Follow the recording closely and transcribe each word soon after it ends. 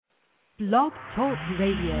Blog Talk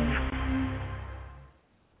Radio.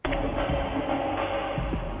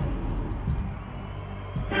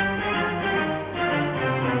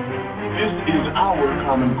 This is Our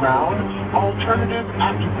Common Ground, alternative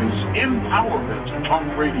activist empowerment talk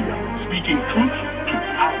radio, speaking truth to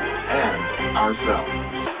power and ourselves.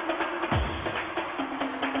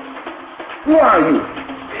 Who are you?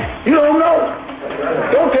 You don't know.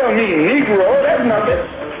 Don't tell me Negro, that's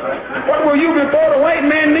nothing. What were you before the white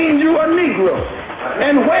man named you a Negro?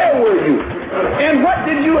 And where were you? And what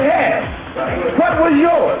did you have? What was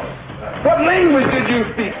yours? What language did you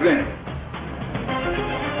speak then?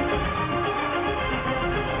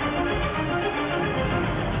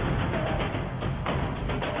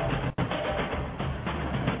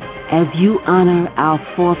 As you honor our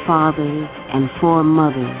forefathers and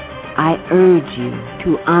foremothers, I urge you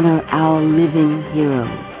to honor our living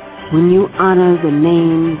heroes. When you honor the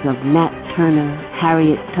names of Nat Turner,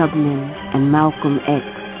 Harriet Tubman, and Malcolm X,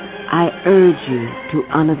 I urge you to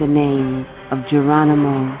honor the names of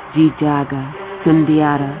Geronimo Gijaga,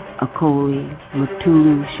 Sundiata Acoli,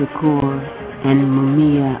 Mutulu Shakur, and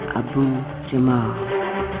Mumia Abu-Jamal.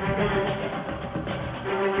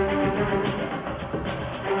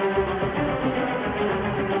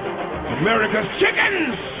 America's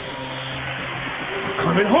chickens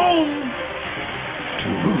coming home to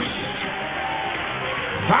roost.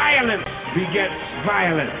 Violence begets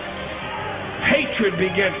violence. Hatred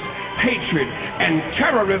begets hatred. And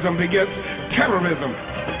terrorism begets terrorism.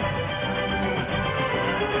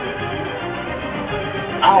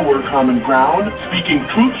 Our Common Ground, speaking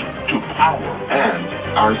truth to power and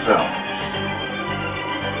ourselves.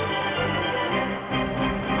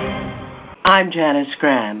 I'm Janice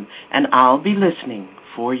Graham, and I'll be listening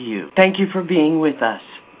for you. Thank you for being with us.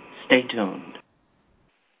 Stay tuned.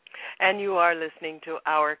 And you are listening to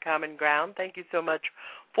Our Common Ground. Thank you so much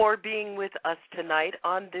for being with us tonight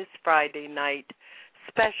on this Friday night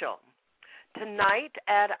special. Tonight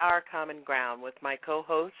at Our Common Ground with my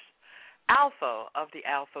co-host, Alpha of the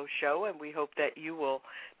Alpha Show, and we hope that you will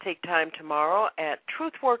take time tomorrow at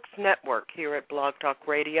TruthWorks Network here at Blog Talk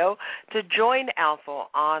Radio to join Alpha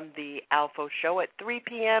on the Alpha Show at 3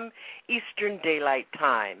 p.m. Eastern Daylight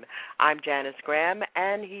Time. I'm Janice Graham,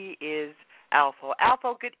 and he is Alpha.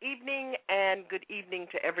 Alpha, good evening, and good evening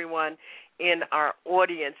to everyone in our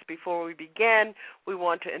audience. Before we begin, we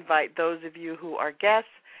want to invite those of you who are guests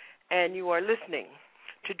and you are listening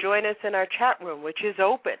to join us in our chat room, which is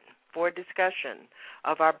open for discussion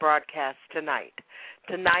of our broadcast tonight.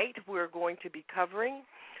 Tonight, we're going to be covering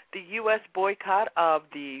the U.S. boycott of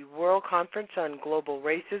the World Conference on Global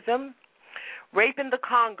Racism, Rape in the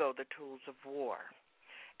Congo, the Tools of War.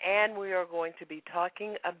 And we are going to be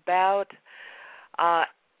talking about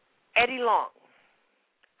Eddie Long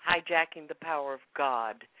hijacking the power of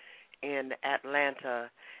God in Atlanta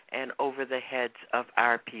and over the heads of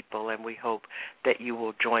our people. And we hope that you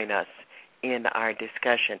will join us in our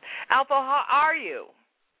discussion. Alpha, how are you?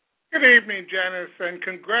 Good evening, Janice, and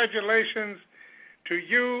congratulations to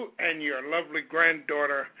you and your lovely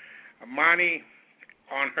granddaughter, Amani,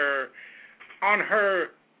 on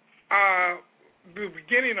the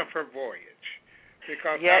beginning of her voyage.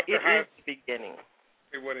 Because it is the beginning.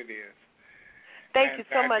 What it is. Thank you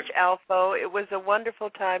so much, Alpha. It was a wonderful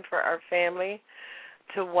time for our family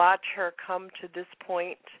to watch her come to this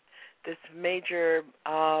point, this major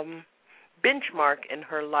benchmark in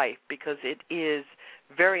her life, because it is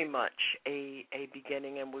very much a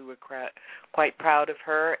beginning, and we were quite proud of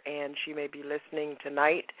her, and she may be listening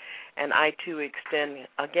tonight. And I, too, extend,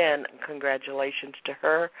 again, congratulations to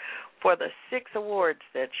her for the 6 awards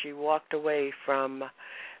that she walked away from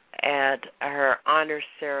at her honors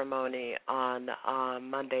ceremony on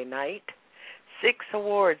Monday night. 6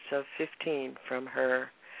 awards of 15 from her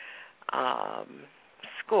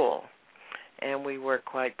school. And we were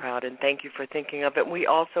quite proud, and thank you for thinking of it. We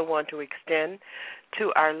also want to extend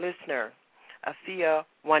to our listener, Afia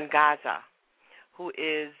Wangaza, who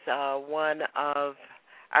is one of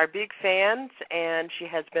our big fans, and she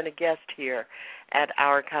has been a guest here at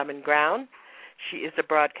Our Common Ground. She is a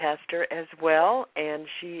broadcaster as well, and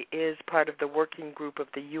she is part of the working group of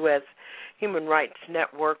the U.S. Human Rights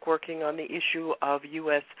Network working on the issue of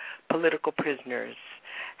U.S. political prisoners.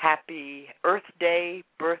 Happy Earth Day,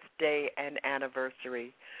 birthday, and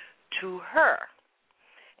anniversary to her.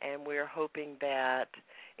 And we're hoping that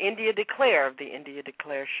India Declare of the India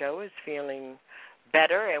Declare show is feeling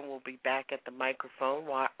better and will be back at the microphone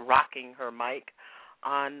rocking her mic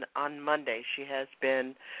on Monday. She has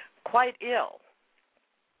been quite ill.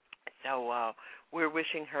 So we're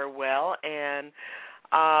wishing her well. And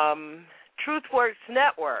TruthWorks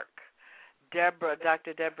Network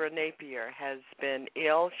Dr. Deborah Napier has been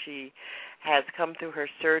ill. She has come through her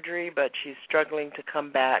surgery, but she's struggling to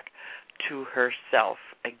come back to herself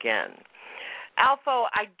again. Alpha,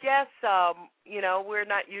 I guess, we're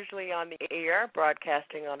not usually on the air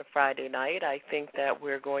broadcasting on a Friday night. I think that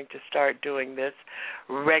we're going to start doing this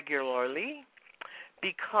regularly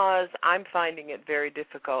because I'm finding it very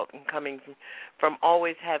difficult and coming from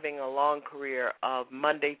always having a long career of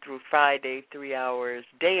Monday through Friday, 3 hours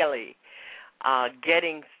daily,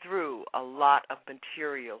 getting through a lot of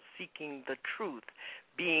material, seeking the truth,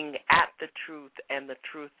 being at the truth and the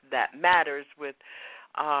truth that matters with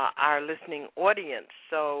our listening audience,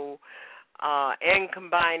 so and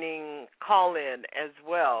combining call-in as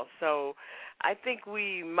well. So I think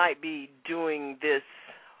we might be doing this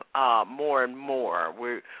more and more.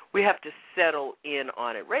 We have to settle in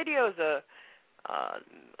on it. Radio is a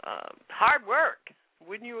hard work.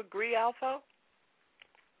 Wouldn't you agree, Alpha?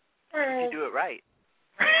 If you do it right.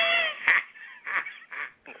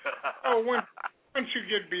 Once you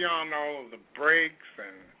get beyond all of the breaks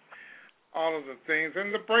and all of the things,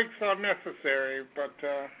 and the breaks are necessary, but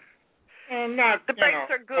not. The breaks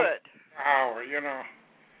are good. Hour,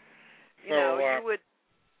 So,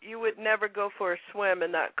 you would never go for a swim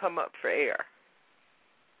and not come up for air.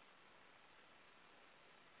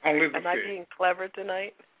 Only the fish. Am I being clever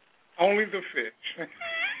tonight? Only the fish.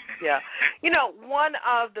 Yeah. One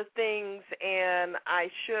of the things, and I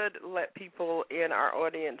should let people in our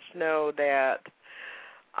audience know that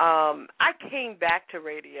I came back to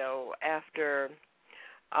radio after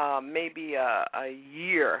maybe a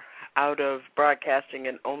year out of broadcasting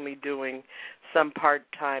and only doing some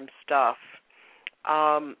part-time stuff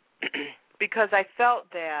because I felt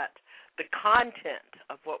that the content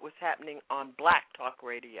of what was happening on Black Talk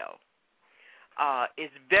Radio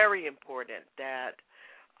is very important, that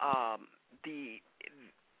the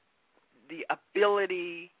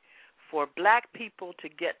ability for Black people to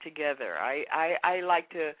get together. I like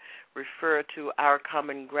to refer to our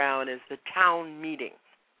common ground as the town meeting,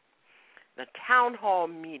 the town hall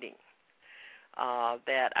meeting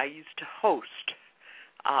that I used to host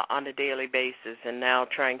on a daily basis, and now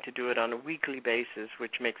trying to do it on a weekly basis,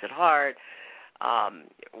 which makes it hard.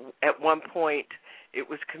 At one point, it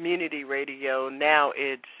was community radio. Now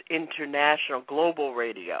it's international, global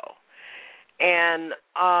radio. And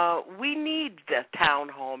we need the town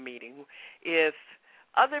hall meeting. If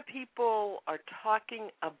other people are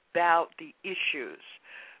talking about the issues,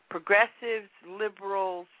 progressives,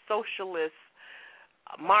 liberals, socialists,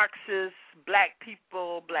 Marxists, Black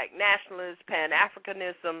people, Black nationalists,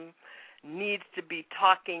 Pan-Africanism needs to be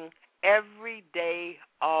talking every day,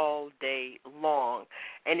 all day long.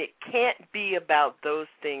 And it can't be about those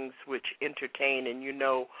things which entertain, and you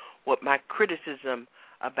know what my criticism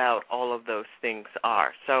about all of those things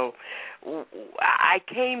are. So I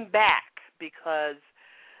came back because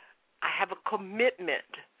I have a commitment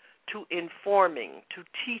to informing, to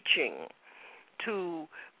teaching, to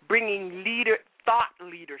bringing thought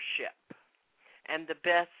leadership and the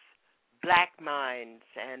best Black minds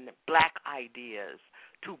and Black ideas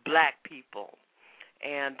to Black people.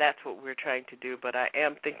 And that's what we're trying to do. But I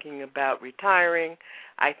am thinking about retiring.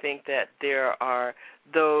 I think that there are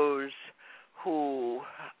those who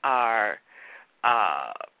are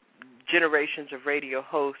generations of radio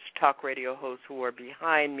hosts, talk radio hosts who are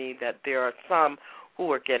behind me, that there are some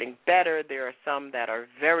who are getting better. There are some that are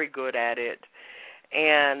very good at it.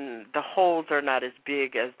 And the holes are not as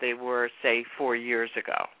big as they were, say, 4 years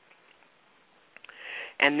ago.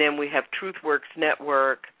 And then we have TruthWorks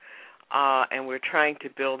Network, and we're trying to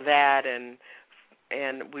build that. And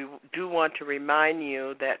we do want to remind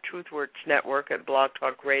you that TruthWorks Network at Blog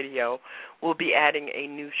Talk Radio will be adding a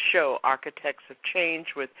new show, Architects of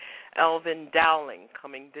Change, with Elvin Dowling,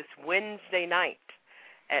 coming this Wednesday night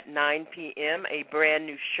at 9 p.m., a brand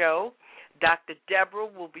new show. Dr. Deborah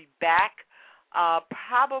will be back,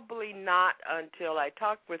 probably not until I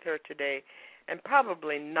talked with her today, and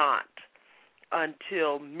probably not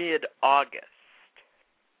until mid-August.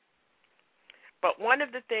 But one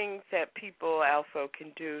of the things that people, Alpha,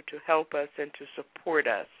 can do to help us and to support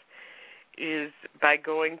us is by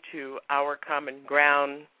going to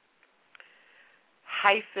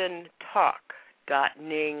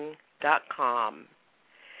ourcommonground-talk.ning.com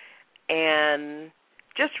and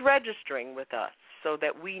just registering with us so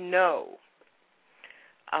that we know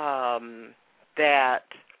that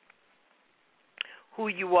who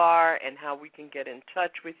you are and how we can get in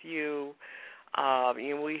touch with you.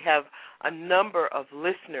 We have a number of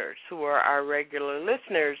listeners who are our regular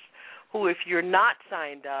listeners who, if you're not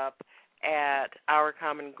signed up at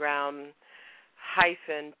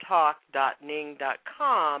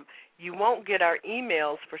ourcommonground-talk.ning.com, you won't get our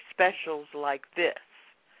emails for specials like this.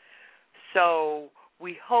 So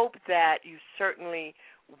we hope that you certainly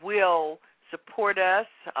will support us.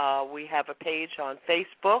 We have a page on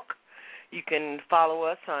Facebook. You can follow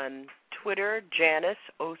us on Twitter, Janice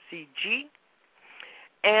OCG,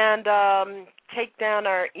 and take down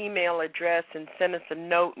our email address and send us a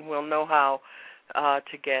note, and we'll know how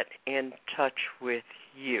to get in touch with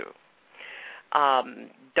you.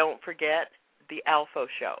 Don't forget the Alpha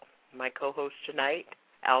Show. My co-host tonight,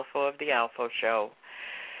 Alpha of the Alpha Show,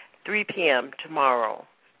 3 p.m. tomorrow,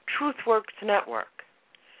 TruthWorks Network.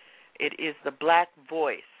 It is the Black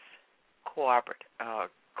Voice Collaborative.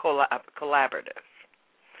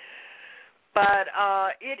 But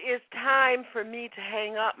it is time for me to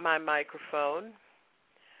hang up my microphone.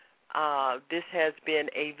 This has been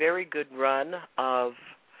a very good run of,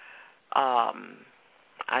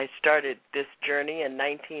 I started this journey in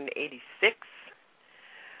 1986,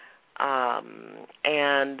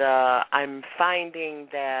 and I'm finding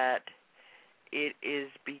that it is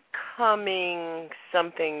becoming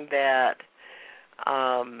something that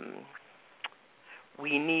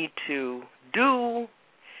we need to do,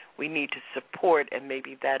 we need to support, and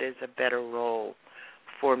maybe that is a better role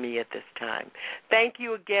for me at this time. Thank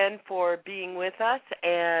you again for being with us,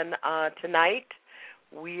 and tonight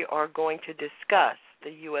we are going to discuss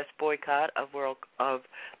the U.S. boycott of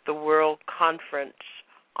the World Conference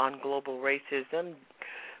on Global Racism.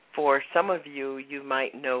 For some of you, you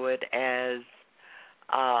might know it as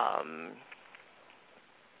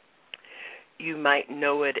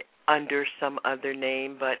under some other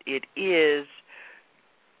name, but it is,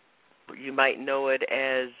 you might know it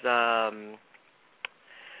as,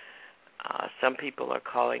 some people are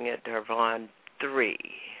calling it Durban 3.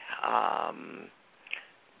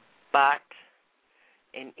 But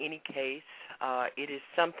in any case, it is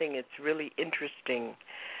something that's really interesting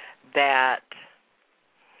that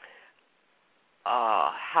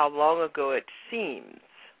how long ago it seems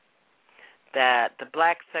that the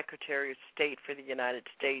Black Secretary of State for the United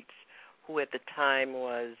States, who at the time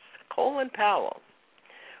was Colin Powell,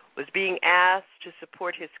 was being asked to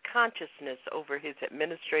support his consciousness over his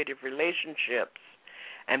administrative relationships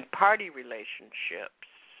and party relationships.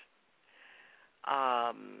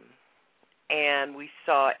 And we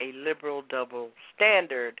saw a liberal double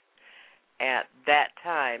standard at that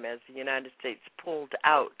time as the United States pulled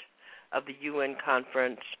out of the UN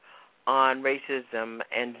Conference on Racism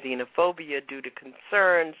and Xenophobia due to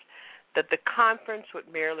concerns that the conference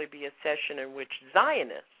would merely be a session in which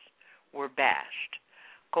Zionists were bashed.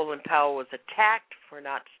 Colin Powell was attacked for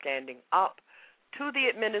not standing up to the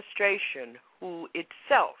administration, who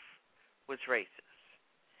itself was racist.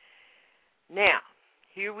 Now,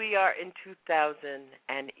 here we are in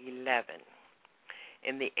 2011.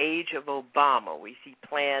 In the age of Obama, we see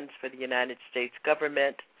plans for the United States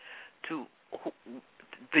government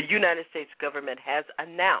the United States government has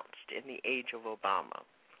announced in the age of Obama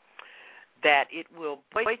that it will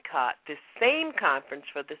boycott this same conference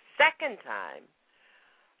for the second time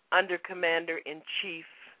under Commander-in-Chief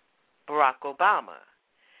Barack Obama.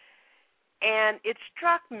 And it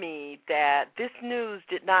struck me that this news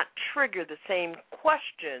did not trigger the same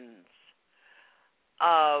questions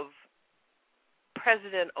of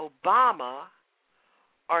President Obama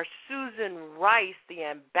or Susan Rice, the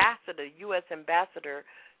ambassador, U.S. ambassador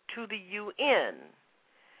to the UN,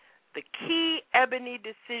 the key ebony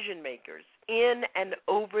decision makers in and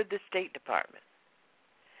over the State Department.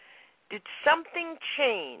 Did something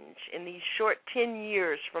change in these short 10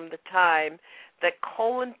 years from the time that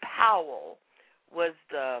Colin Powell was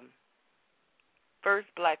the first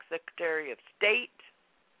Black Secretary of State?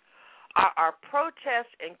 Are our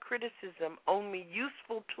protests and criticism only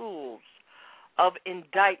useful tools of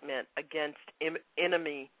indictment against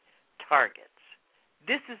enemy targets?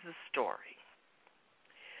 This is the story.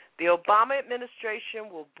 The Obama administration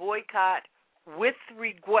will boycott with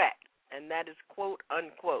regret, and that is quote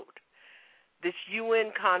unquote, this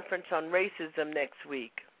UN conference on racism next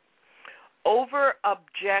week over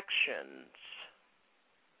objections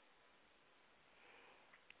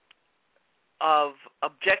of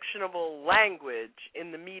objectionable language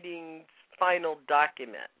in the meeting's final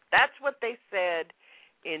document. That's what they said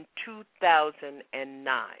in 2009.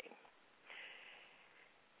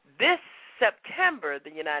 This September,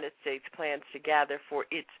 the United States plans to gather for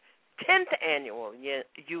its 10th annual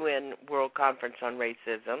UN World Conference on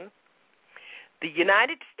Racism. The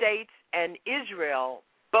United States and Israel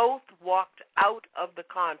both walked out of the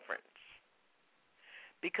conference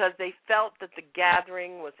because they felt that the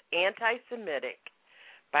gathering was anti-Semitic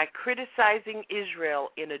by criticizing Israel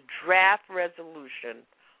in a draft resolution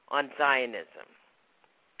on Zionism.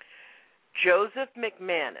 Joseph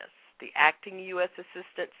Macmanus, the acting U.S.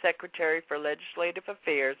 Assistant Secretary for Legislative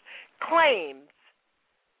Affairs, claims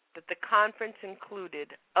that the conference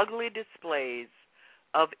included ugly displays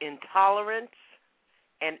of intolerance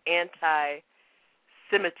and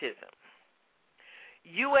anti-Semitism.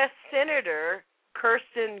 U.S. Senator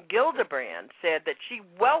Kirsten Gillibrand said that she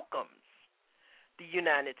welcomes the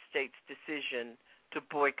United States decision to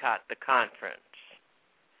boycott the conference.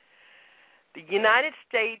 The United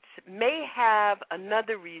States may have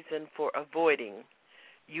another reason for avoiding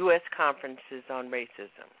U.S. conferences on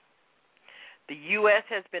racism. The U.S.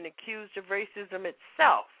 has been accused of racism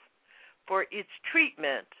itself for its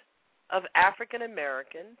treatment of African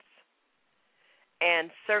Americans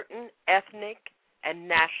and certain ethnic and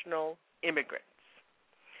national immigrants.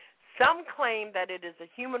 Some claim that it is a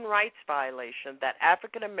human rights violation that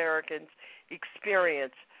African Americans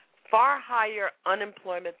experience far higher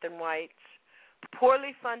unemployment than whites,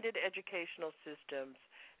 poorly funded educational systems,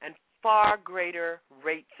 and far greater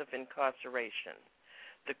rates of incarceration.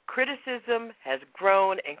 The criticism has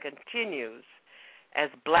grown and continues as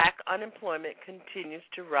black unemployment continues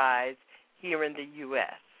to rise here in the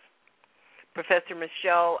U.S. Professor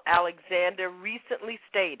Michelle Alexander recently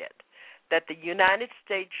stated that the United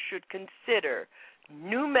States should consider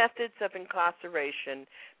new methods of incarceration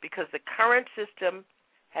because the current system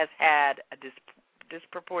has had a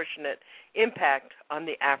disproportionate impact on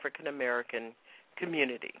the African American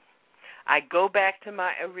community. I go back to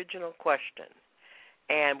my original question,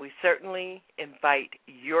 and we certainly invite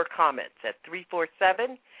your comments at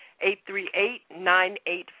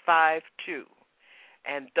 347-838-9852.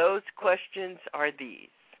 And those questions are these.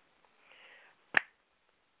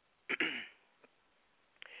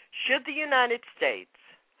 Should the United States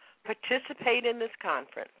participate in this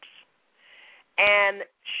conference? And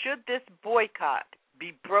should this boycott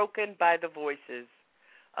be broken by the voices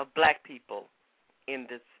of black people in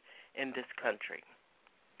this country?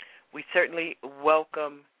 We certainly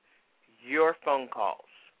welcome your phone calls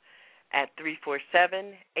at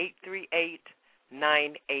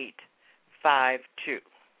 347-838-9852.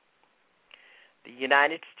 The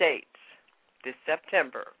United States this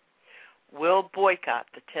September will boycott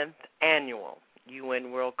the 10th annual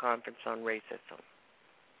UN World Conference on Racism.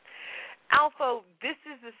 Alpha, this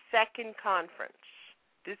is the second conference.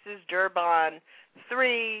 This is Durban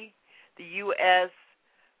 3. The U.S.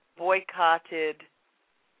 boycotted,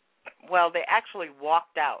 well, they actually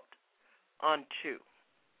walked out on 2.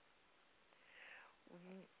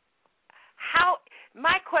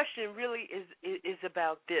 My question really is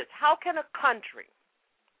about this. How can a country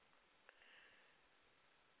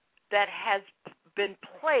that has been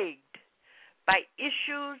plagued by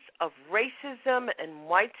issues of racism and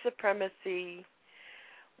white supremacy,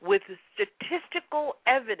 with statistical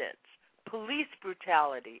evidence, police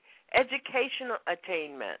brutality, educational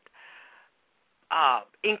attainment,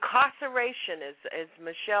 incarceration, as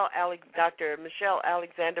Dr. Michelle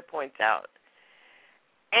Alexander points out,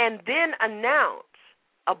 and then announce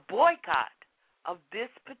a boycott of this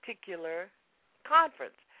particular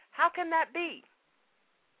conference? How can that be?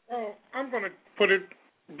 Well, I'm going to put it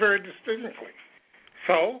very distinctly.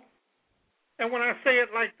 So, and when I say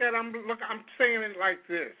it like that, I'm saying it like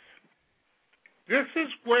this. This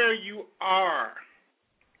is where you are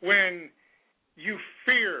when you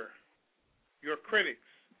fear your critics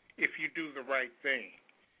if you do the right thing.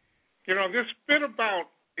 You know, this bit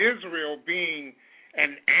about Israel being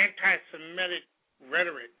an anti-Semitic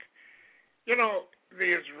rhetoric, you know, the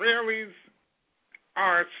Israelis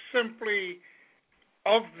are simply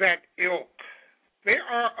of that ilk. They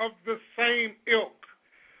are of the same ilk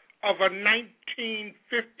of a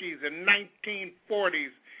 1950s and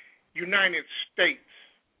 1940s United States.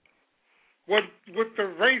 With the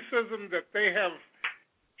racism that they have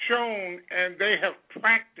shown and they have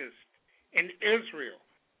practiced in Israel,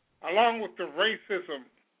 along with the racism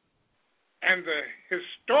and the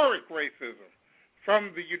historic racism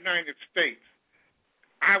from the United States,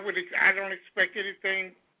 I don't expect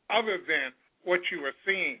anything other than what you are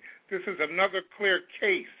seeing. This is another clear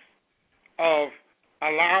case of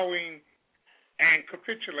allowing and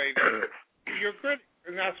capitulating to your critics,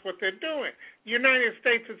 and that's what they're doing. The United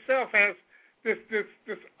States itself has this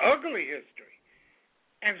ugly history,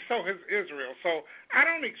 and so has Israel. So I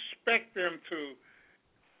don't expect them to,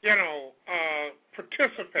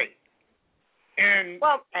 participate. And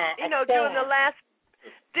during the last,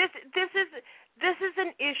 this is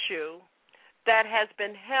an issue that has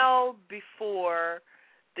been held before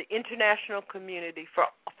the international community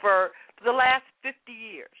for the last 50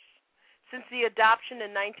 years, since the adoption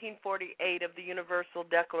in 1948 of the Universal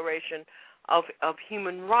Declaration of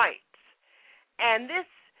Human Rights. And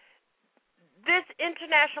this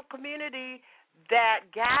international community that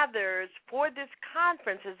gathers for this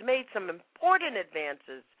conference has made some important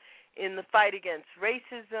advances in the fight against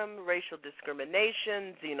racism, racial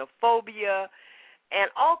discrimination, xenophobia, and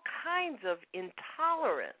all kinds of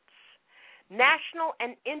intolerance. National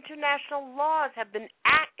and international laws have been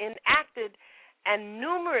enacted, and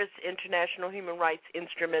numerous international human rights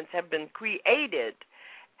instruments have been created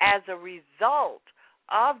as a result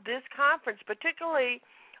of this conference. Particularly,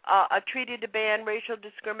 a treaty to ban racial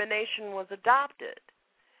discrimination was adopted.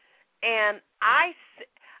 And I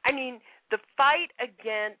mean, the fight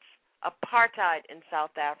against apartheid in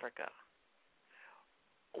South Africa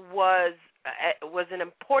was an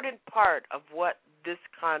important part of what this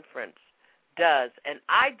conference does, and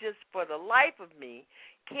I just, for the life of me,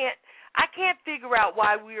 can't figure out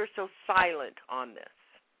why we are so silent on this.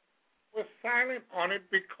 We're silent on it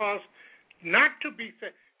because not to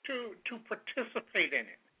participate in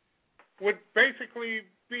it would basically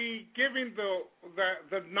be giving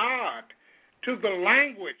the nod to the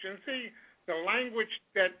language, and see, the language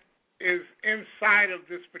that is inside of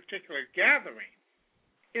this particular gathering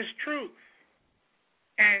is truth.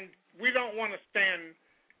 And we don't want to stand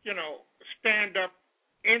up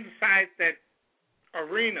inside that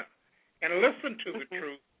arena and listen to the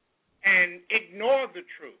truth and ignore the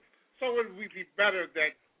truth. So it would be better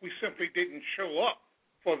that we simply didn't show up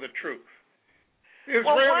for the truth.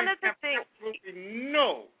 One of the things, absolutely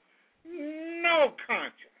no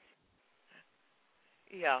conscience.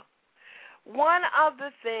 Yeah. One of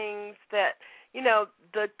the things that,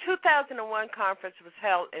 the 2001 conference was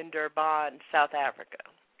held in Durban, South Africa,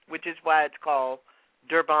 which is why it's called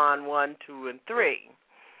Durban 1, 2, and 3.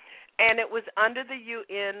 And it was under the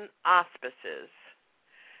UN auspices.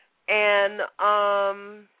 And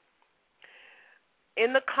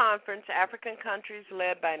in the conference, African countries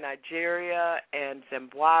led by Nigeria and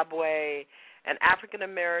Zimbabwe and African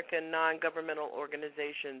American non-governmental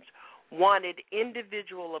organizations wanted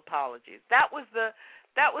individual apologies. That was the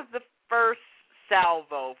first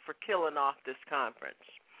salvo for killing off this conference.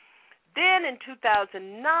 Then in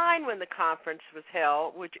 2009, when the conference was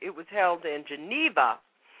held, which it was held in Geneva,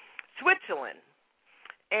 Switzerland,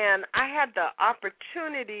 and I had the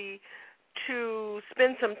opportunity to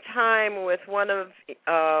spend some time with one of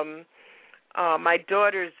my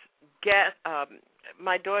daughter's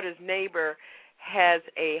my daughter's neighbor has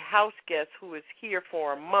a house guest who is here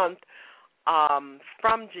for a month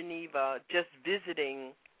from Geneva, just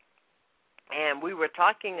visiting, and we were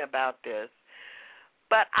talking about this.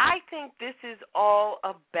 But I think this is all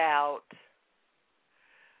about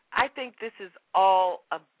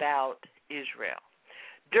Israel.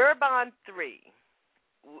 Durban 3,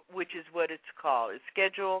 which is what it's called, is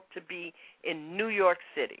scheduled to be in New York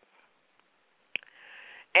City.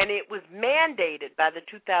 And it was mandated by the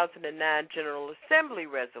 2009 General Assembly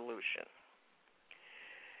resolution.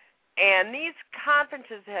 And these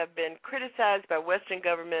conferences have been criticized by Western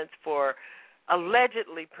governments for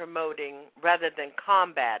allegedly promoting rather than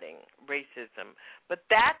combating racism. But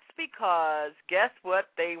that's because, guess what,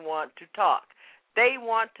 they want to talk. They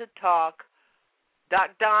want to talk,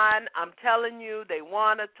 Doc Don, I'm telling you, they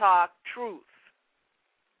want to talk truth.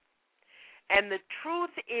 And the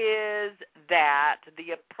truth is that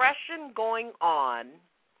the oppression going on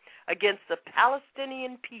against the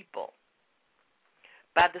Palestinian people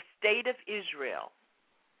by the state of Israel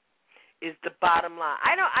is the bottom line.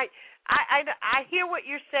 I hear what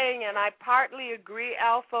you're saying, and I partly agree,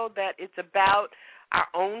 Alpha, that it's about our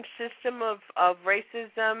own system of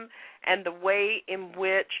racism and the way in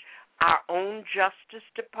which our own Justice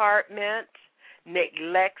Department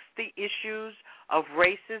neglects the issues of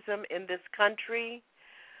racism in this country.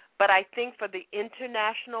 But I think for the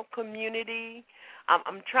international community,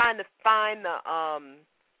 I'm trying to find the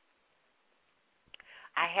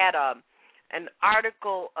I had an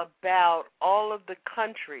article about all of the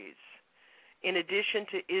countries, in addition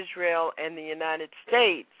to Israel and the United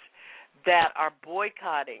States, that are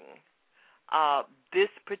boycotting this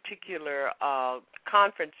particular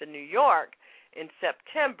conference in New York in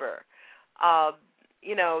September.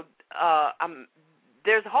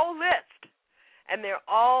 There's a whole list, and they're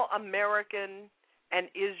all American and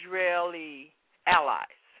Israeli allies.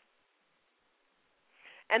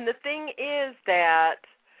 And the thing is that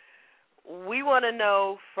we want to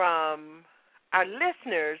know from our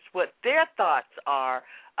listeners what their thoughts are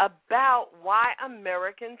about why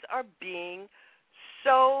Americans are being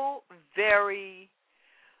so very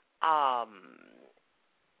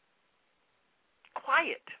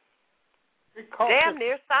quiet, damn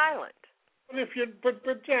near silent.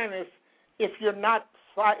 But Janice, if you're not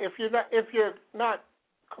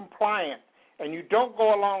compliant and you don't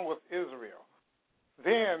go along with Israel,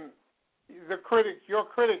 then your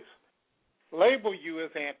critics label you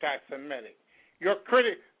as anti-Semitic.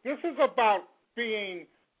 This is about being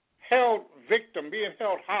held victim, being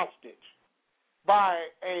held hostage by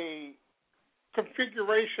a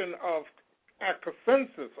configuration of a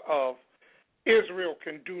consensus of Israel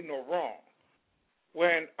can do no wrong.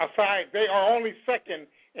 When aside, they are only second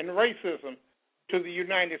in racism to the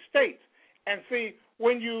United States. And see,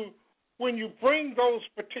 when you bring those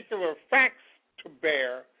particular facts to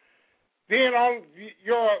bear, then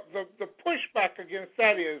the pushback against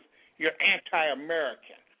that is you're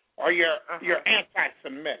anti-American or you're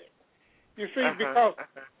anti-Semitic. You see, because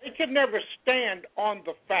they can never stand on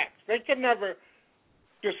the facts. They can never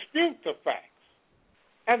dispute the facts.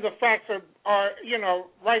 And the facts are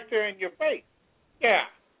right there in your face. Yeah.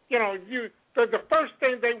 The first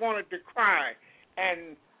thing they want to decry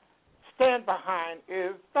and stand behind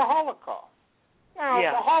is the Holocaust.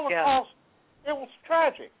 The Holocaust, it was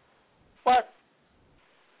tragic. But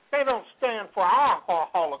they don't stand for our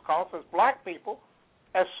Holocaust as black people,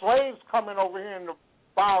 as slaves coming over here in the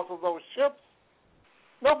bows of those ships.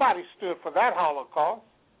 Nobody stood for that Holocaust.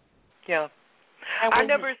 Yeah. And our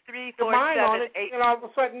number is 347-8. And all of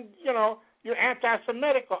a sudden, you're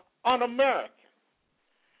anti-Semitic or un-American.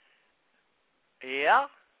 Yeah.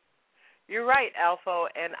 You're right, Alpha,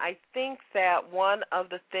 and I think that one of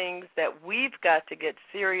the things that we've got to get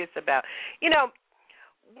serious about,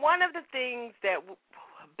 one of the things that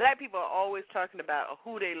black people are always talking about are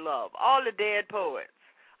who they love, all the dead poets,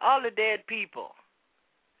 all the dead people.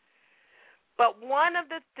 But one of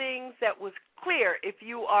the things that was clear, if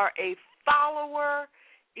you are a follower,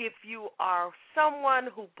 if you are someone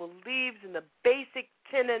who believes in the basic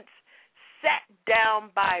tenets set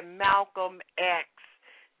down by Malcolm X,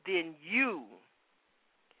 then you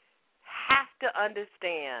have to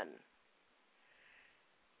understand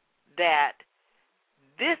that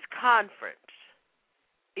this conference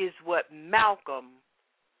is what Malcolm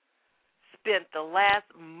spent the last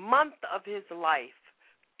month of his life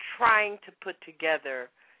trying to put together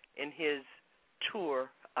in his tour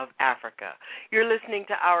of Africa. You're listening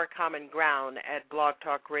to Our Common Ground at Blog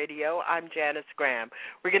Talk Radio. I'm Janice Graham.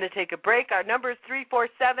 We're going to take a break. Our number is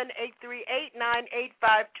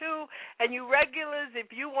 347-838-9852. And you regulars,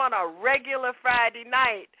 if you want a regular Friday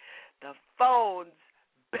night, the phones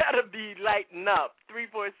better be lighting up.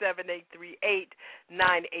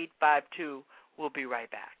 347-838-9852. We'll be right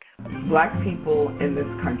back. Black people in this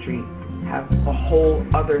country have a whole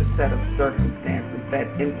other set of circumstances that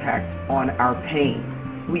impact on our pain.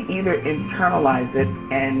 We either internalize it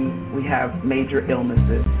and we have major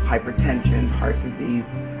illnesses, hypertension, heart disease,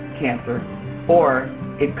 cancer, or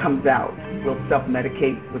it comes out. We'll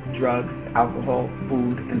self-medicate with drugs, alcohol,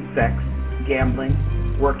 food, and sex, gambling,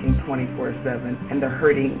 working 24/7, and they're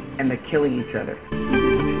hurting and they're killing each other.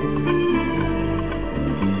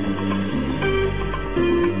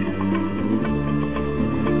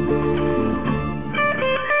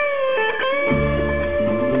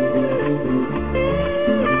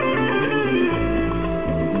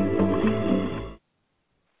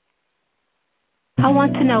 I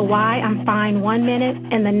want to know why I'm fine 1 minute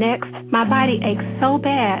and the next my body aches so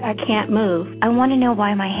bad I can't move. I want to know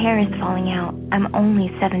why my hair is falling out. I'm only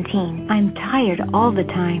 17. I'm tired all the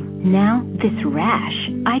time. Now this rash.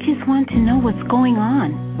 I just want to know what's going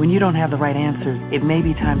on. When you don't have the right answers, it may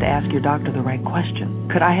be time to ask your doctor the right question.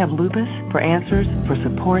 Could I have lupus? For answers, for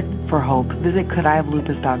support, for hope, visit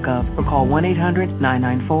couldihavelupus.gov or call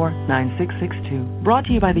 1-800-994-9662. Brought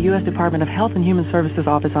to you by the U.S. Department of Health and Human Services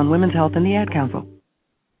Office on Women's Health and the Ad Council.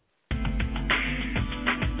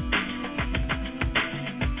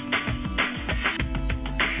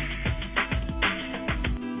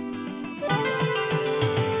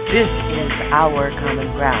 This is Our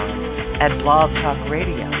Common Ground at Blog Talk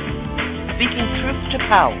Radio, speaking truth to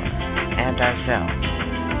power and ourselves.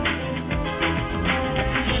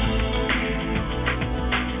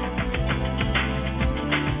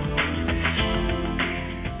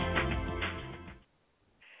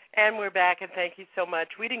 And we're back, and thank you so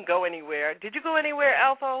much. We didn't go anywhere. Did you go anywhere,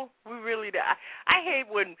 Alpha? We really did. I hate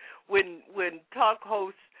when talk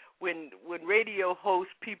hosts, when radio host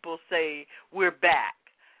people say we're back.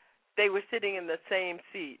 They were sitting in the same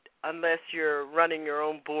seat unless you're running your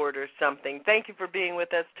own board or something. Thank you for being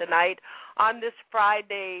with us tonight on this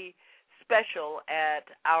Friday special at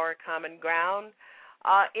Our Common Ground.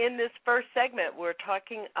 In this first segment, we're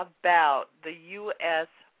talking about the U.S.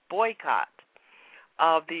 boycott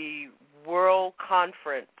of the World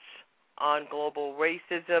Conference on Global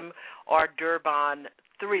Racism, or Durban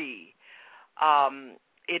 3.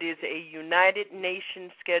 It is a United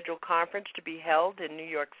Nations scheduled conference to be held in New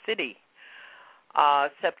York City.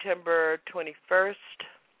 September 21st.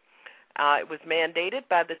 It was mandated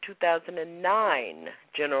by the 2009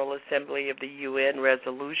 General Assembly of the UN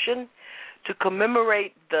resolution to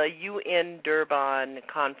commemorate the UN Durban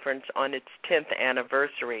Conference on its 10th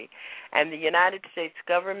anniversary. And the United States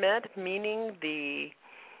government, meaning the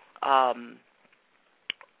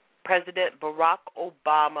President Barack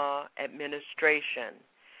Obama administration,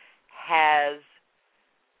 has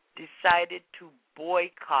decided to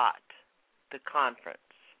boycott the conference.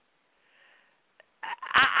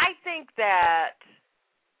 I think that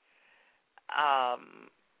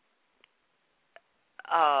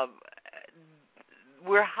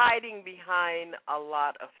we're hiding behind a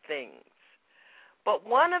lot of things. But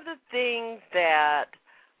one of the things that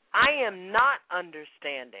I am not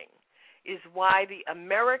understanding is why the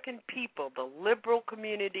American people, the liberal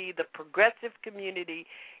community, the progressive community,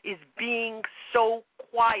 is being so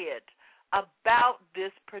quiet about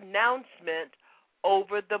this pronouncement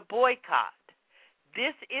over the boycott.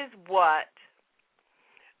 This is what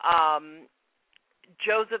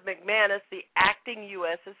Joseph Macmanus, the acting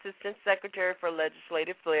U.S. Assistant Secretary for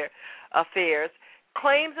Legislative Affairs,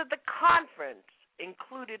 claims that the conference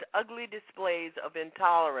included ugly displays of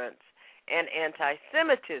intolerance and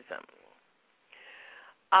anti-Semitism.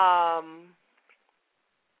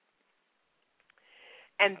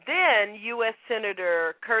 And then U.S.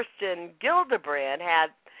 Senator Kirsten Gillibrand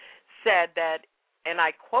had said that, and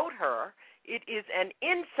I quote her, "It is an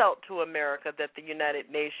insult to America that the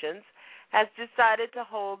United Nations has decided to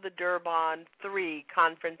hold the Durban III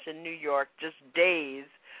conference in New York just days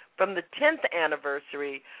from the 10th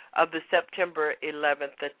anniversary of the September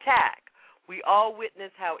 11th attack. We all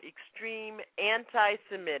witnessed how extreme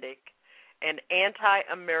anti-Semitic and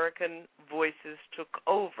anti-American voices took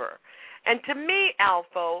over." And to me,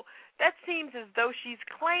 Alpha, that seems as though she's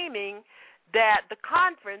claiming that the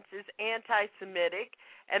conference is anti-Semitic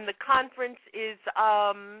and the conference is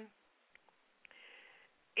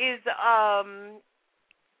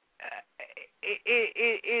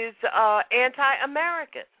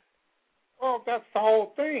anti-American. Well, that's the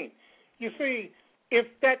whole thing. You see, if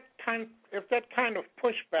that kind of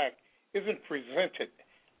pushback isn't presented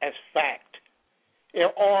as fact,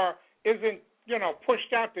 or isn't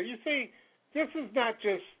pushed out there, you see, this is not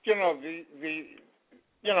just the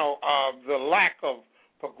lack of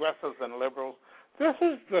progressives and liberals. This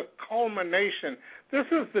is the culmination. This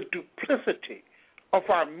is the duplicity of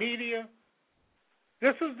our media.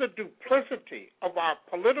 This is the duplicity of our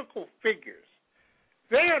political figures.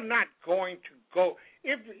 They are not going to go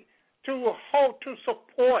to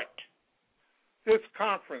support this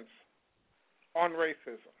conference on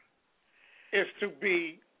racism is to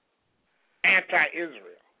be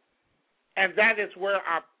anti-Israel. And that is where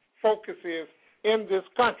our focus is in this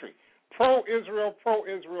country. Pro-Israel,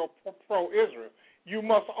 pro-Israel, pro-Israel. You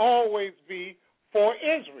must always be for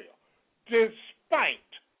Israel,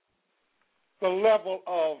 despite the level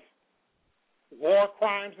of war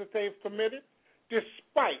crimes that they've committed,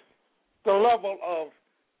 despite the level of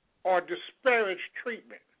or disparaged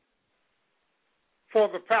treatment for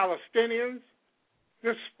the Palestinians,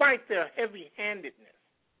 despite their heavy-handedness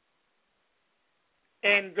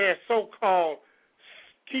and their so-called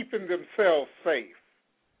keeping themselves safe.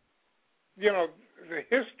 The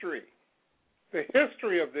history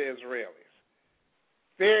of the Israelis,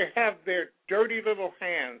 they have their dirty little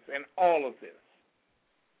hands in all of this.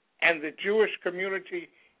 And the Jewish community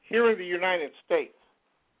here in the United States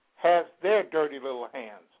has their dirty little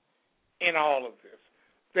hands in all of this.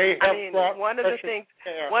 They have brought one of the things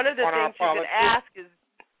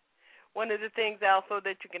Alpha,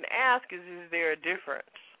 that you can ask is there a difference?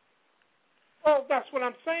 Well, that's what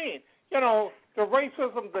I'm saying. The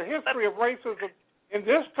racism, the history of racism in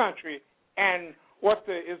this country and what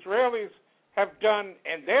the Israelis have done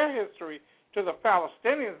in their history to the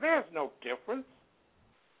Palestinians, there's no difference.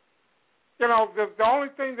 The only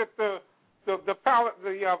thing that the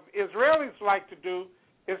Israelis like to do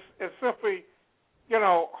is simply,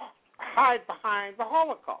 hide behind the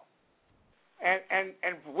Holocaust. And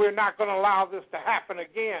we're not going to allow this to happen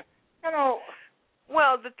again.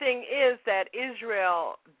 Well, the thing is that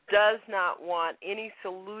Israel does not want any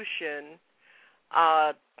solution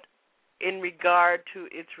in regard to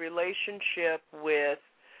its relationship with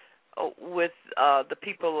the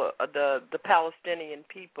people, the Palestinian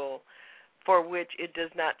people, for which it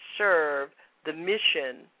does not serve the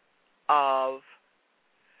mission of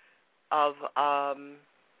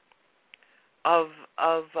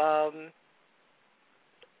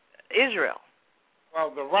Israel. Well,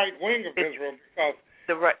 the right wing of Israel, because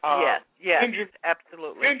yes,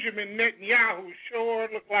 absolutely. Benjamin Netanyahu sure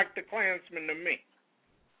looked like the Klansman to me.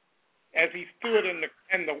 as he stood in the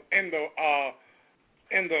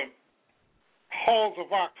halls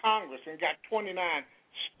of our Congress and got 29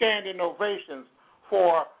 standing ovations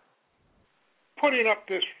for putting up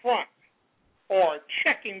this front or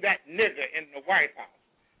checking that nigger in the White House,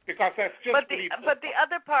 because that's just But the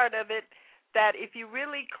other part of it, that if you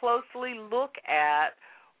really closely look at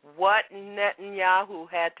what Netanyahu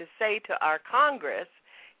had to say to our Congress,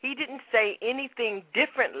 he didn't say anything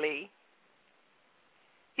differently.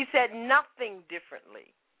 He said nothing differently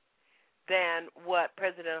than what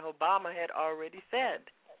President Obama had already said.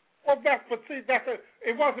 Well,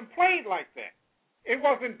 it wasn't played like that. It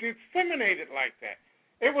wasn't disseminated like that.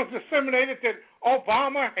 It was disseminated that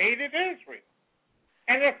Obama hated Israel.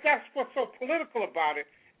 And that's what's so political about it.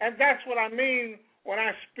 And that's what I mean when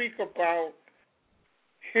I speak about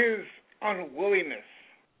his unwillingness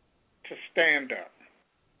to stand up.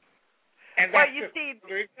 And that's just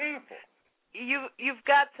another example. You've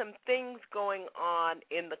got some things going on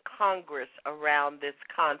in the Congress around this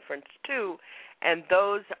conference too, and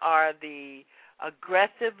those are the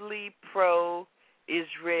aggressively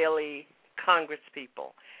pro-Israeli Congress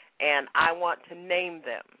people, and I want to name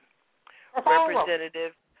them.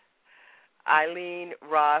 Representative Eileen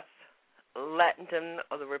Ross Letton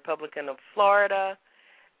of the Republican of Florida,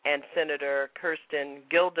 and Senator Kirsten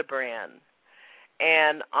Gillibrand.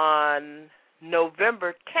 And on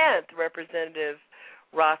November 10th, Representative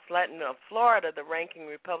Ross Letton of Florida, the ranking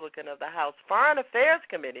Republican of the House Foreign Affairs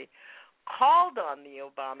Committee, called on the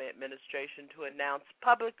Obama administration to announce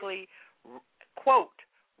publicly,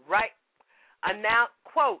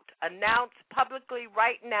 announce publicly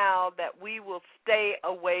right now that we will stay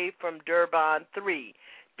away from Durban 3,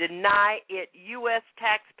 deny it U.S.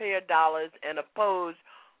 taxpayer dollars, and oppose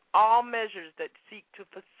all measures that seek to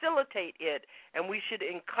facilitate it, and we should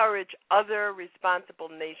encourage other responsible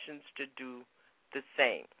nations to do the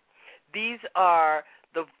same. These are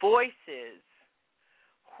the voices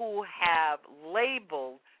who have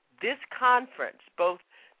labeled this conference, both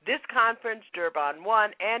this conference, Durban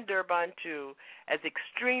 1 and Durban 2, as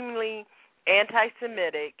extremely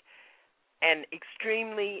anti-Semitic and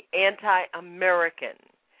extremely anti-American.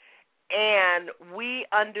 And we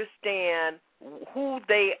understand who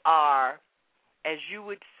they are, as you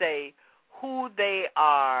would say, who they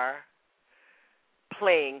are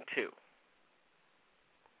playing to.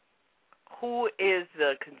 Who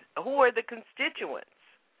are the constituents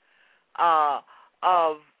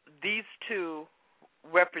of these two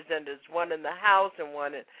representatives, one in the House and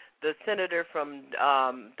one in the senator from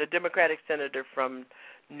the Democratic senator from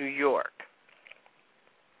New York.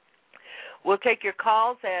 We'll take your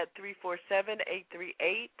calls at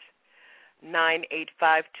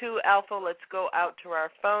 347-838-9852. Alpha, let's go out to our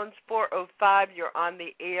phones. 405, you're on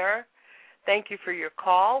the air. Thank you for your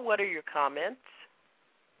call. What are your comments?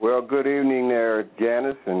 Well, good evening there,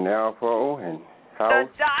 Janice and Alpha and House.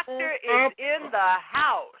 The doctor is in the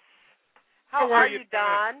house. How are you,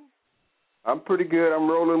 Don? I'm pretty good. I'm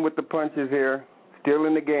rolling with the punches here. Still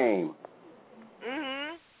in the game.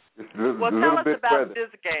 Mm-hmm. Just Well, tell us about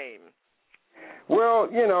this game. Well,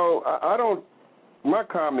 I don't. My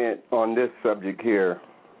comment on this subject here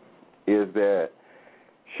is that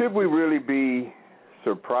should we really be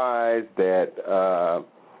surprised that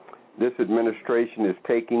this administration is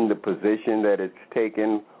taking the position that it's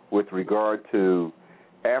taken with regard to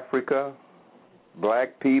Africa,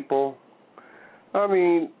 black people? I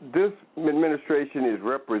mean, this administration is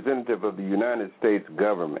representative of the United States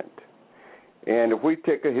government. And if we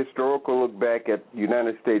take a historical look back at the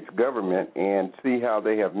United States government and see how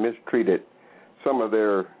they have mistreated some of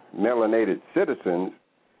their melanated citizens,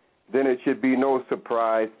 then it should be no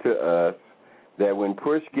surprise to us that when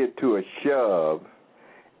push get to a shove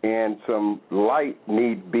and some light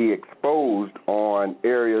need be exposed on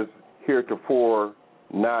areas heretofore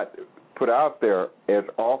not put out there as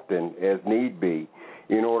often as need be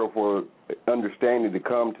in order for understanding to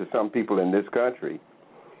come to some people in this country,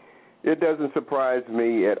 it doesn't surprise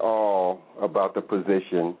me at all about the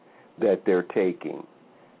position that they're taking.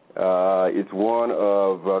 It's one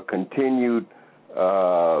of continued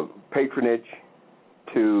patronage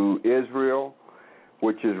to Israel,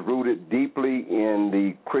 which is rooted deeply in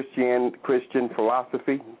the Christian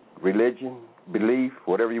philosophy, religion, belief,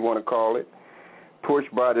 whatever you want to call it,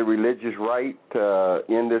 pushed by the religious right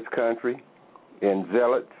in this country and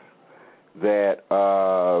zealots that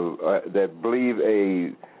believe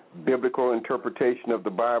a biblical interpretation of the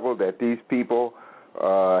Bible, that these people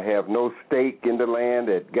have no stake in the land,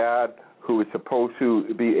 that God, who is supposed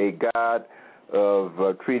to be a God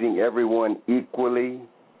of treating everyone equally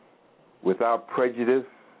without prejudice,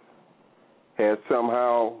 has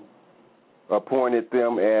somehow appointed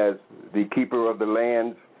them as the keeper of the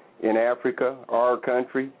lands in Africa, our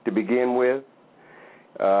country, to begin with.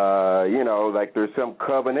 Like there's some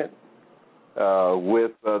covenant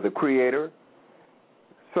with the Creator.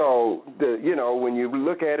 So, when you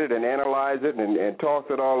look at it and analyze it and toss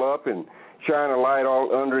it all up and shine a light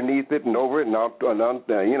all underneath it and over it and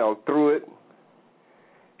through it,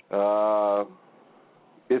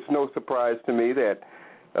 it's no surprise to me that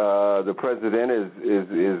the president is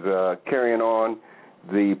carrying on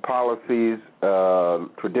the policies,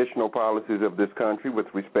 traditional policies of this country with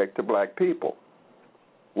respect to black people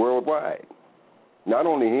worldwide. Not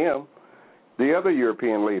only him, the other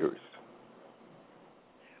European leaders.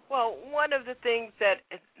 Well, one of the things that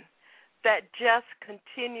just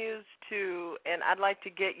continues to, and I'd like to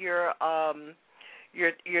get your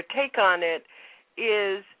take on it,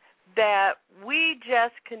 is that we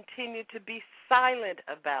just continue to be silent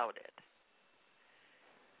about it.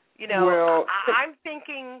 I'm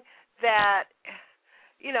thinking that,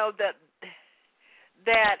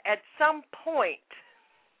 that at some point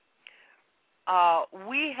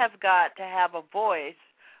we have got to have a voice,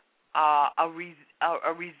 a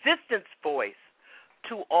resistance voice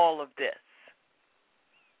to all of this.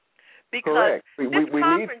 Because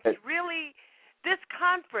this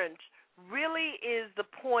conference really is the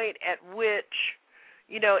point at which,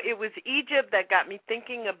 it was Egypt that got me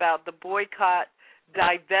thinking about the boycott,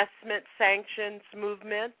 divestment, sanctions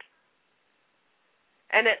movement.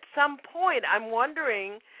 And at some point, I'm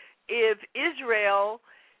wondering if Israel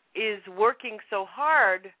is working so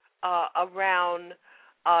hard around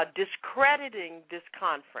discrediting this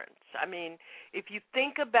conference. I mean, if you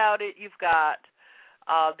think about it, you've got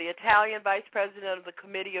the Italian Vice President of the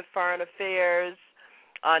Committee of Foreign Affairs,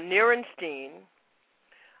 Nierenstein,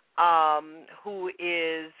 who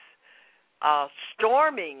is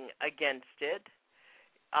storming against it,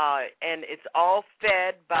 and it's all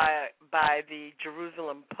fed by the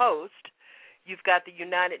Jerusalem Post. You've got the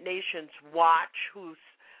United Nations Watch, whose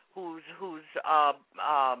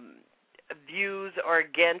views are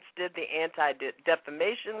against it, the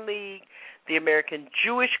Anti-Defamation League, the American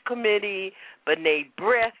Jewish Committee, B'nai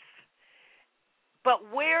B'rith. But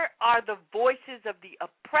where are the voices of the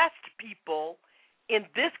oppressed people in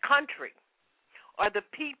this country? Are the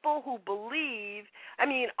people who believe,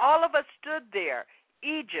 all of us stood there,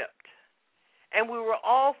 Egypt, and we were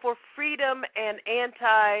all for freedom and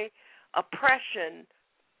anti-oppression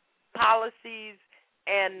policies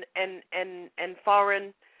and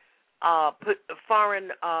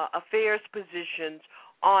foreign affairs positions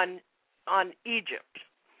on Egypt.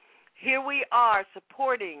 Here we are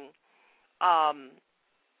supporting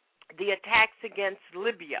the attacks against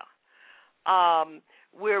Libya.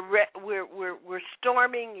 We're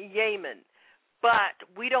storming Yemen, but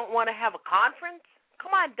we don't want to have a conference.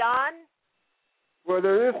 Come on, Don. Well,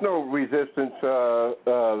 there is no resistance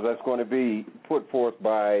that's going to be put forth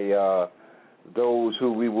by those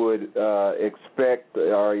who we would expect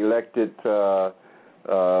are elected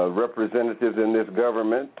representatives in this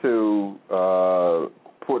government to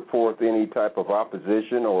put forth any type of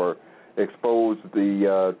opposition or expose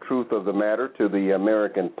the truth of the matter to the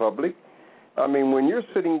American public. When you're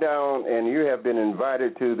sitting down and you have been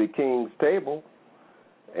invited to the king's table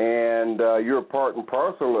and you're part and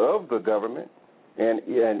parcel of the government, and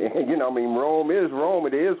Rome is Rome.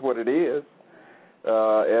 It is what it is,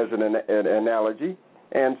 as an analogy.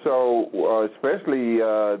 And so especially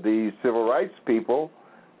the civil rights people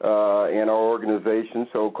in our organization,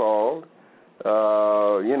 so-called,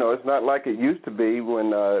 it's not like it used to be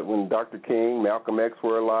when Dr. King, Malcolm X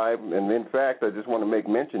were alive. And, in fact, I just want to make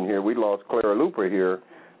mention here, we lost Clara Luper here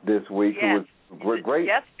this week, yes, who was a great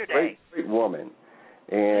woman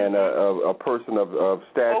and a person of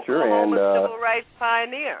stature. Oklahoma civil rights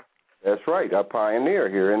pioneer. That's right, a pioneer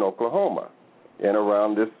here in Oklahoma and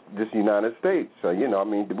around this United States.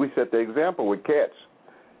 We set the example with Katz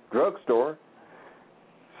Drugstore.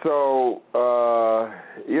 So,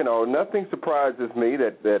 nothing surprises me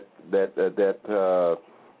that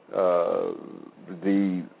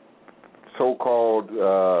the so-called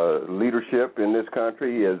leadership in this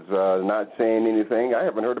country is not saying anything. I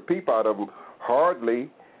haven't heard a peep out of them, hardly.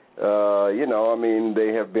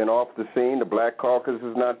 They have been off the scene. The Black Caucus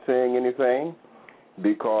is not saying anything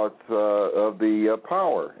because of the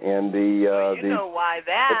power and the... you know why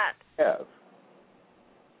that? Yes.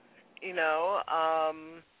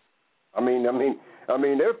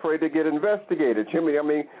 They're afraid to get investigated.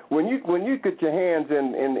 When you get your hands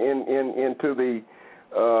into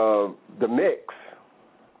the mix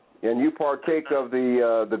and you partake of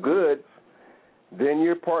the goods, then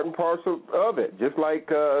you're part and parcel of it. Just like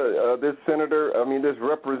this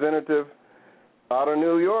representative out of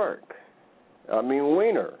New York. I mean,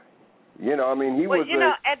 Weiner. You know, I mean, he was. You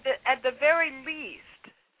know, at the very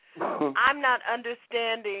least, I'm not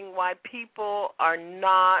understanding why people are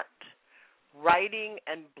not writing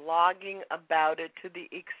and blogging about it to the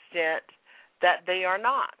extent that they are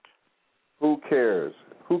not. Who cares?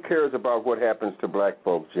 Who cares about what happens to black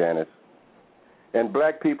folks, Janice? And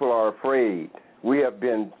black people are afraid. We have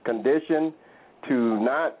been conditioned to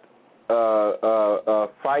not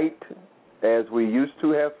fight as we used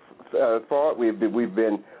to have fought. We've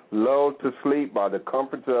been lulled to sleep by the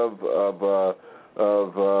comforts of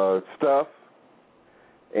stuff,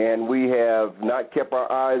 and we have not kept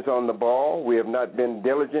our eyes on the ball. We have not been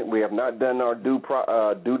diligent. We have not done our due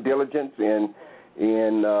diligence in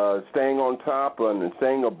staying on top and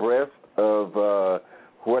staying abreast of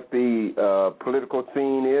what the political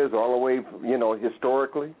scene is, all the way, you know,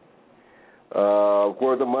 historically.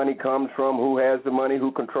 Where the money comes from, who has the money,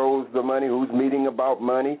 who controls the money, who's meeting about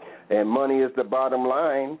money, and money is the bottom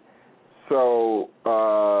line. So,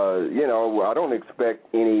 you know, I don't expect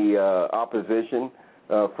any opposition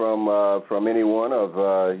from anyone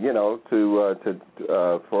you know,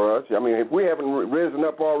 for us. I mean, if we haven't risen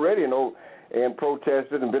up already and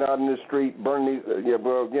protested and been out in the street, burn these,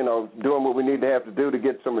 you know, doing what we need to have to do to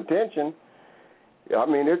get some attention, I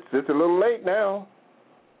mean, it's a little late now.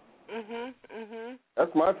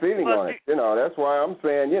 That's my feeling on it. You know, that's why I'm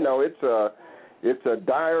saying, you know, it's a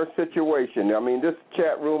dire situation. I mean, this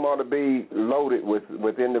chat room ought to be loaded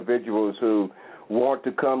with individuals who want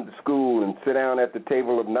to come to school and sit down at the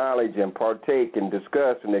table of knowledge and partake and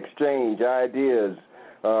discuss and exchange ideas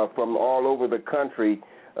from all over the country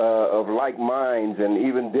of like minds and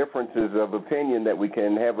even differences of opinion that we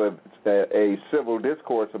can have a civil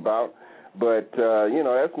discourse about. But, you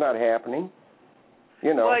know, that's not happening.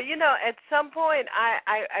 You know. Well, you know, at some point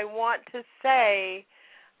I want to say,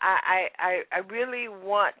 I really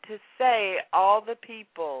want to say all the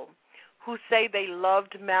people who say they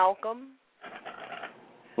loved Malcolm,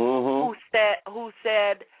 who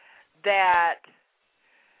said that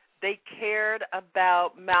they cared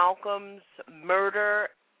about Malcolm's murder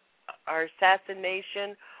or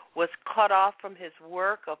assassination was cut off from his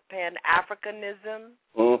work of Pan-Africanism.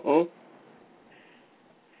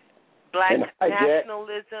 Black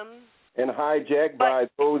nationalism. And hijacked by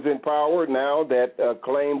those in power now that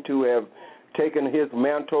claim to have taken his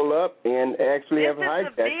mantle up and actually have hijacked.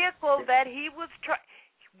 This is the vehicle that he was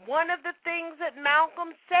one of the things that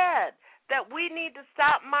Malcolm said, that we need to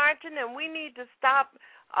stop marching and we need to stop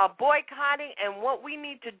boycotting, and what we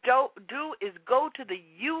need to do is go to the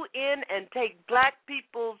UN and take black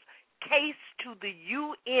people's case to the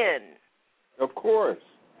UN. Of course.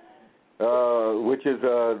 Which is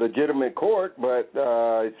a legitimate court, but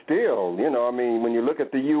still, you know, I mean, when you look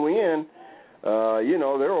at the UN, you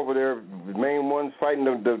know, they're over there, the main ones fighting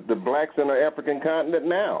the blacks in the African continent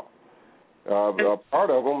now, part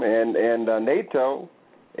of them, and NATO,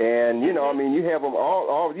 and, you know, I mean, you have them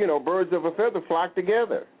all, you know, birds of a feather flock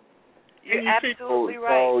together. You're absolutely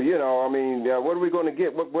right. So, you know, I mean, what are we going to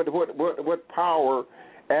get? What power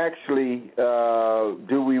actually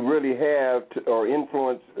do we really have or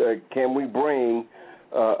influence can we bring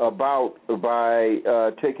about by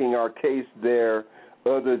taking our case there,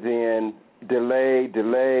 other than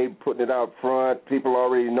delay, putting it out front? People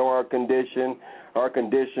already know our condition. Our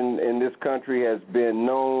condition in this country has been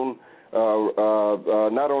known,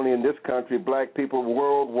 not only in this country, black people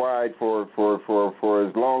worldwide for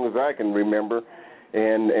as long as I can remember.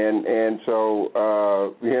 And so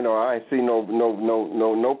you know, I see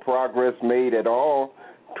no progress made at all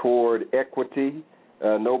toward equity,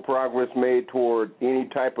 no progress made toward any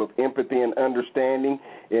type of empathy and understanding.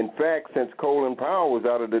 In fact, since Colin Powell was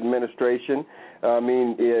out of the administration, I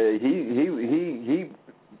mean, he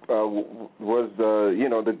was you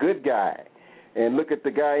know, the good guy, and look at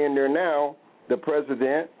the guy in there now, the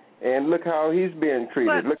president, and look how he's being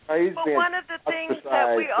treated. Look how he's being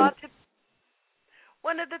ostracized.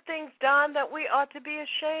 One of the things, Don, that we ought to be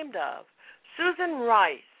ashamed of. Susan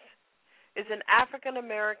Rice is an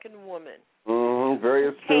African-American woman very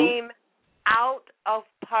astute. Who came out of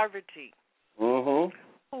poverty, who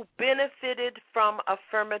benefited from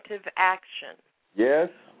affirmative action. Yes.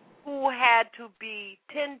 Who had to be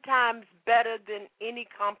 10 times better than any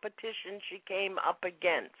competition she came up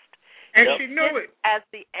against. And she knew it. As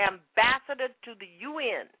the ambassador to the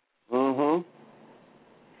UN.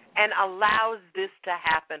 And allows this to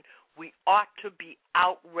happen. We ought to be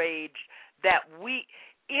outraged that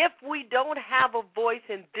if we don't have a voice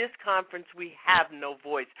in this conference, we have no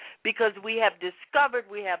voice, because we have discovered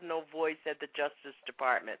we have no voice at the Justice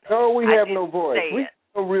Department. No, we have no voice. We have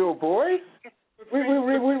no real voice. We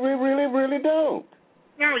really don't.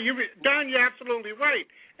 No, Don, you're absolutely right.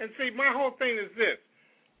 And see, my whole thing is this.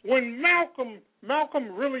 When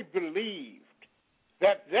Malcolm really believed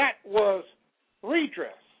that was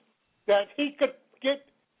redress, that he could get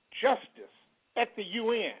justice at the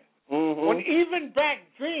UN, when even back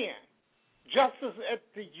then, justice at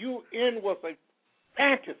the UN was a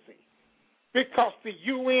fantasy, because the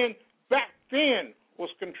UN back then was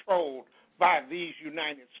controlled by these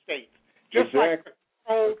United States, just like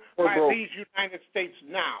controlled by these United States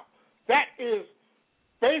now. That is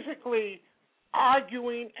basically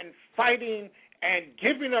arguing and fighting and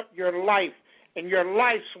giving up your life and your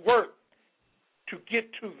life's work to get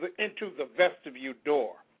into the vestibule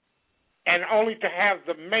door, and only to have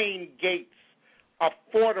the main gates are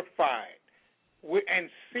fortified and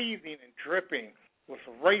seething and dripping with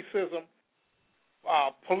racism,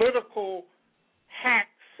 political hacks,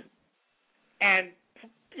 and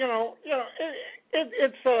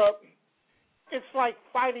it's like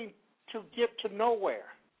fighting to get to nowhere.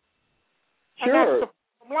 Sure,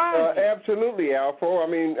 absolutely, Alpha. I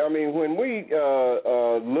mean, when we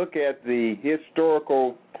look at the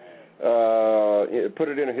historical, put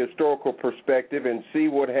it in a historical perspective, and see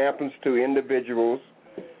what happens to individuals,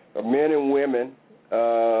 men and women,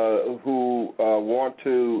 who want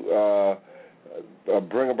to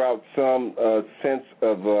bring about some sense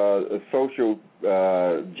of social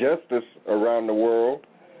justice around the world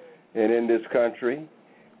and in this country,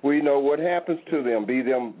 we know what happens to them. Be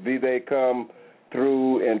they come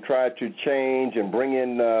through and try to change and bring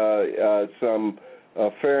in some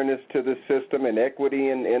fairness to the system and equity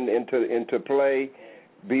into play.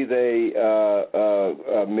 Be they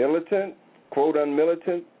militant, quote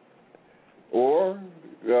unmilitant, or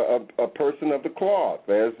a person of the cloth,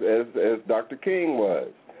 as Dr. King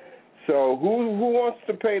was. So who wants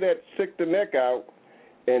to stick the neck out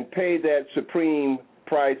and pay that supreme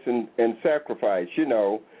price and sacrifice?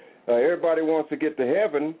 Everybody wants to get to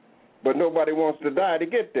heaven, but nobody wants to die to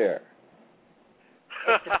get there.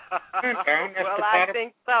 Well, I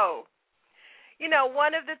think so.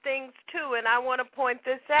 One of the things, too, and I want to point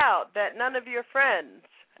this out, that none of your friends,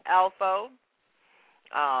 Alpha,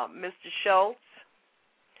 Mr. Schultz,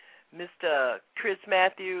 Mr. Chris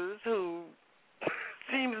Matthews, who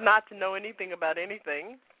seems not to know anything about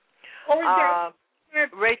anything,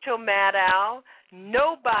 Rachel Maddow,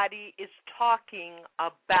 nobody is talking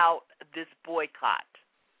about this boycott.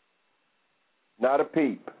 Not a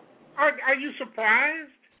peep. Are you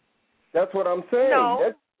surprised? That's what I'm saying. No.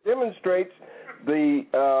 That demonstrates the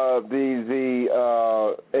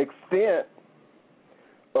extent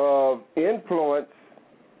of influence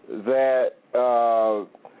that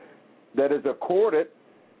is accorded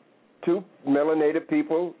to melanated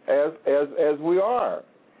people as we are.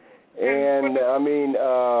 And I mean,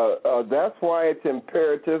 that's why it's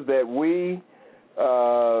imperative that we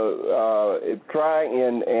try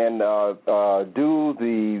and do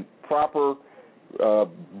the proper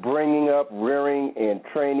bringing up, rearing, and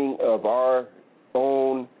training of our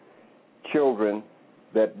own children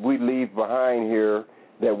that we leave behind here,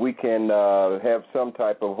 that we can have some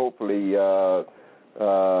type of, hopefully,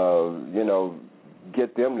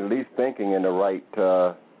 get them at least thinking in the right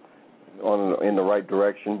in the right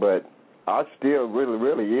direction. But I still really,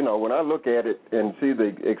 when I look at it and see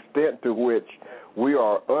the extent to which we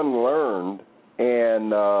are unlearned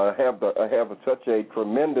and have such a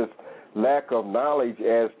tremendous lack of knowledge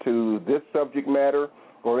as to this subject matter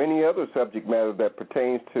or any other subject matter that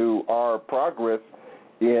pertains to our progress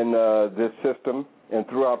in this system and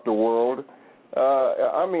throughout the world.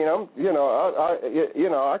 I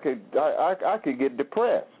could get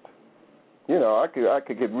depressed. I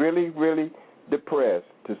could get really, really depressed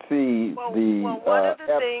to see one of the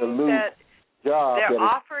absolute job they're that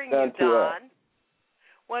offering is done you, to Don. us.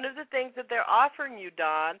 One of the things that they're offering you,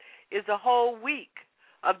 Don, is a whole week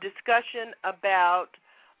of discussion about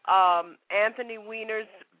Anthony Weiner's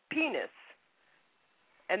penis,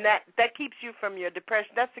 and that keeps you from your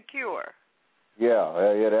depression. That's a cure.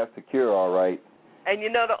 Yeah, that's the cure, all right. And you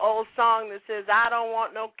know the old song that says, "I don't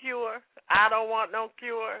want no cure. I don't want no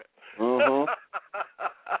cure." Mm-hmm.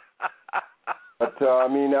 But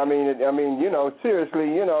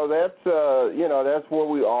seriously, that's where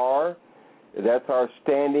we are. That's our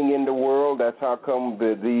standing in the world. That's how come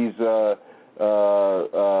these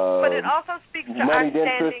but it also speaks to our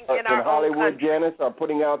standing in our Hollywood, own country. Janice, are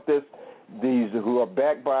putting out these who are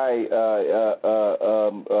backed by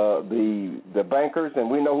the bankers, and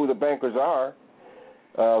we know who the bankers are,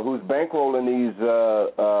 who's bankrolling these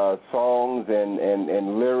songs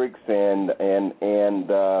and lyrics and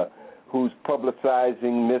who's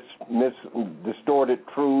publicizing distorted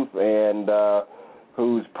truth and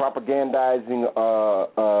who's propagandizing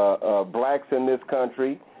blacks in this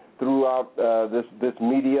country throughout this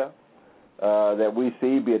media that we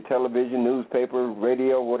see, be it television, newspaper,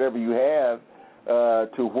 radio, whatever you have,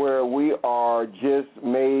 to where we are just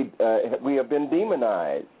made, we have been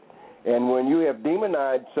demonized. And when you have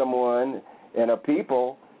demonized someone and a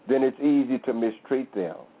people, then it's easy to mistreat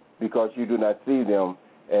them because you do not see them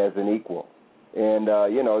as an equal. And,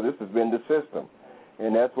 this has been the system.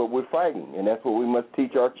 And that's what we're fighting, and that's what we must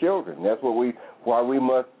teach our children. That's why we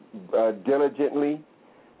must diligently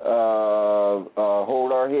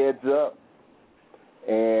hold our heads up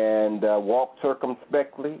and walk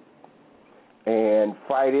circumspectly and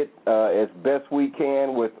fight it as best we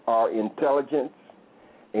can with our intelligence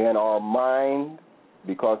and our mind,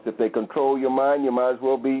 because if they control your mind, you might as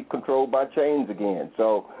well be controlled by chains again.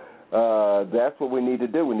 So that's what we need to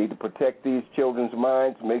do. We need to protect these children's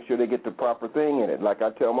minds, make sure they get the proper thing in it. Like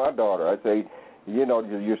I tell my daughter, I say,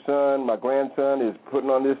 your son, my grandson, is putting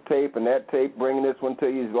on this tape and that tape, bringing this one to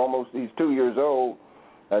you. He's 2 years old.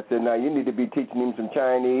 I said, now you need to be teaching him some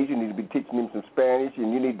Chinese, you need to be teaching him some Spanish,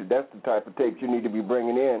 and that's the type of tapes you need to be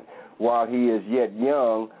bringing in while he is yet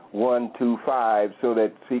young, 1, 2, 5, so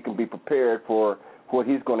that he can be prepared for what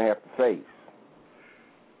he's going to have to face.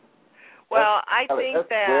 Well, I think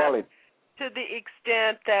that to the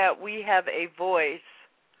extent that we have a voice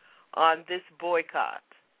on this boycott,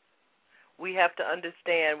 we have to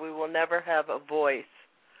understand we will never have a voice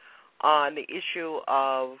on the issue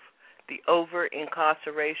of the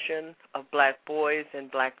over-incarceration of black boys and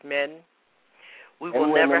black men. We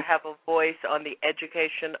will never have a voice on the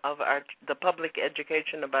education of the public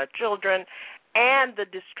education of our children and the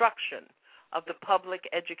destruction of the public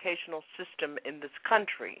educational system in this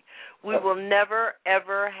country. We will never,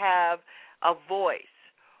 ever have a voice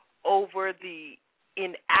over the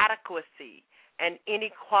inadequacy and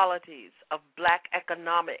inequalities of black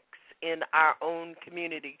economics in our own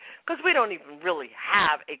community, because we don't even really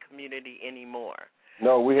have a community anymore.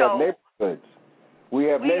 No, we have neighborhoods. We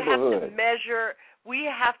have neighborhoods. We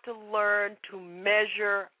have to learn to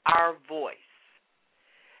measure our voice.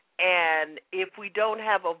 And if we don't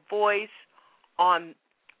have a voice on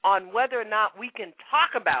whether or not we can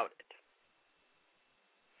talk about it,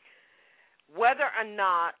 whether or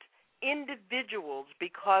not individuals,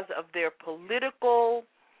 because of their political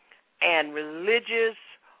and religious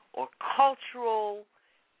or cultural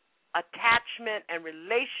attachment and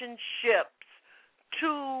relationships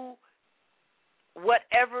to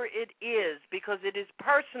whatever it is, because it is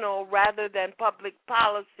personal rather than public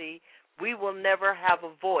policy, we will never have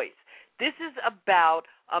a voice. This is about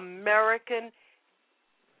American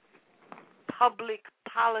public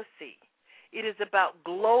policy. It is about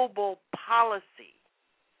global policy.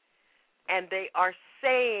 And they are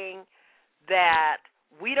saying that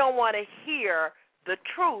we don't want to hear the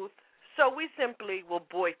truth, so we simply will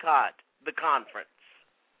boycott the conference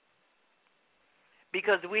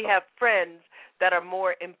because we have friends that are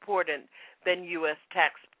more important than U.S.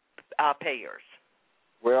 taxpayers.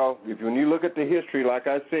 Well, when you look at the history, like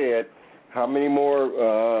I said, how many more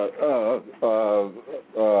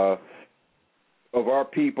of our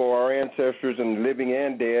people, our ancestors, and living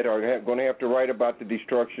and dead, are going to have to write about the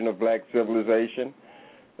destruction of black civilization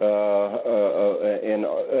and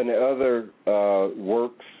other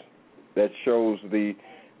works that shows the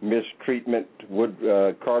mistreatment,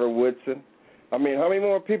 Carter Woodson. I mean, how many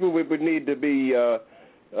more people we would need to be,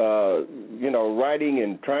 writing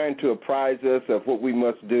and trying to apprise us of what we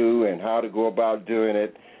must do and how to go about doing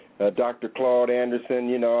it? Dr. Claude Anderson,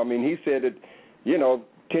 he said that,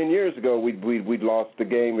 10 years ago we'd lost the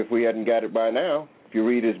game if we hadn't got it by now, if you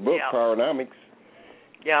read his book, Powernomics.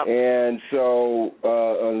 Yeah. And so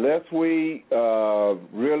unless we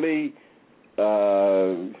really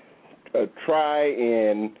try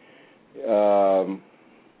and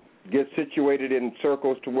get situated in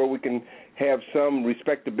circles to where we can have some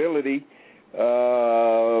respectability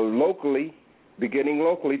locally, beginning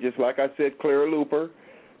locally, just like I said, Clara Looper.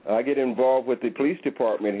 I get involved with the police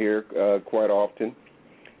department here quite often.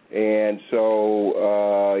 And so,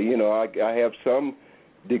 I have some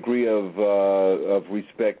degree of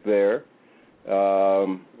respect there,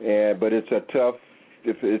 but it's a tough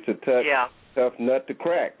nut to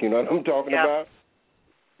crack. You know what I'm talking about?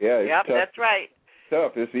 Yeah, it's tough. That's right.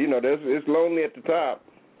 Tough. It's it's lonely at the top.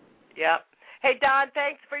 Yep. Hey, Don,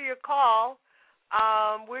 thanks for your call.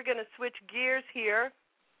 We're going to switch gears here.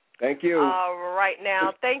 Thank you. Right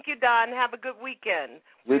now. Thank you, Don. Have a good weekend.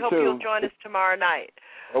 We hope you'll join us tomorrow night.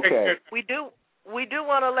 Okay. We do We do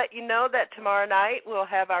want to let you know that tomorrow night we'll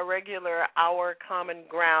have our regular Our Common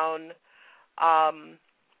Ground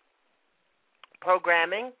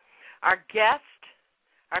programming. Our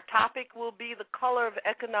topic will be the color of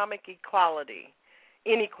economic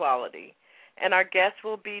inequality. And our guest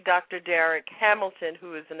will be Dr. Derek Hamilton,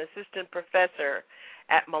 who is an assistant professor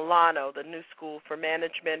at Milano, the New School for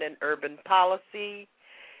Management and Urban Policy.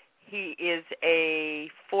 He was a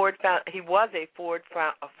Ford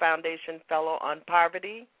Foundation Fellow on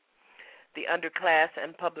Poverty, the Underclass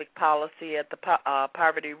and Public Policy at the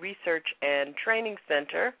Poverty Research and Training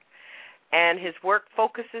Center, and his work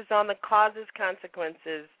focuses on the causes,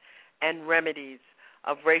 consequences, and remedies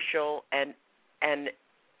of racial and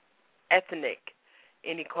ethnic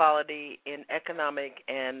inequality in economic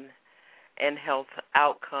and health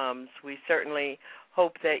outcomes. We certainly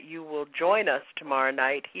hope that you will join us tomorrow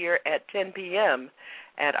night here at 10 p.m.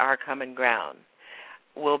 at Our Common Ground.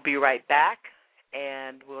 We'll be right back,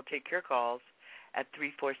 and we'll take your calls at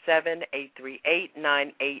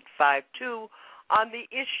 347-838-9852 on the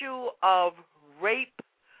issue of rape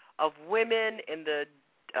of women in the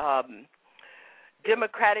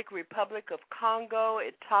Democratic Republic of Congo.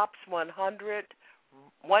 It tops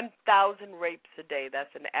 1,000 rapes a day.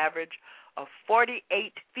 That's an average of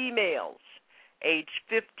 48 females aged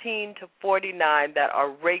 15 to 49 that are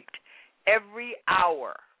raped every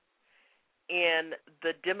hour in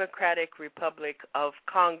the Democratic Republic of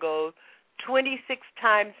Congo, 26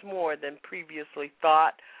 times more than previously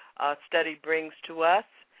thought, a study brings to us.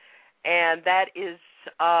 And that is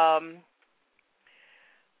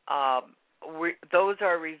those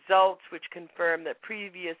are results which confirm that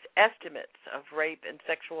previous estimates of rape and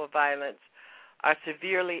sexual violence are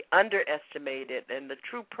severely underestimated, and the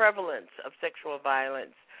true prevalence of sexual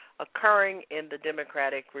violence occurring in the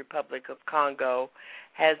Democratic Republic of Congo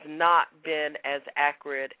has not been as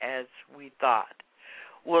accurate as we thought.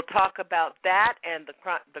 We'll talk about that and the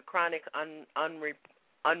chronic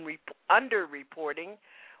underreporting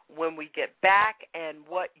when we get back, and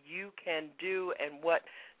what you can do and what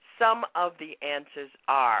some of the answers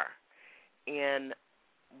are in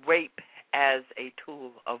rape as a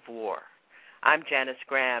tool of war. I'm Janice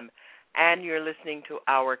Graham, and you're listening to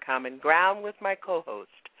Our Common Ground with my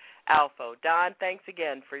co-host, Alpha. Don, thanks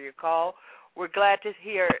again for your call. We're glad to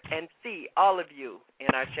hear and see all of you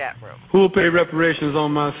in our chat room. Who will pay reparations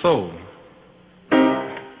on my soul?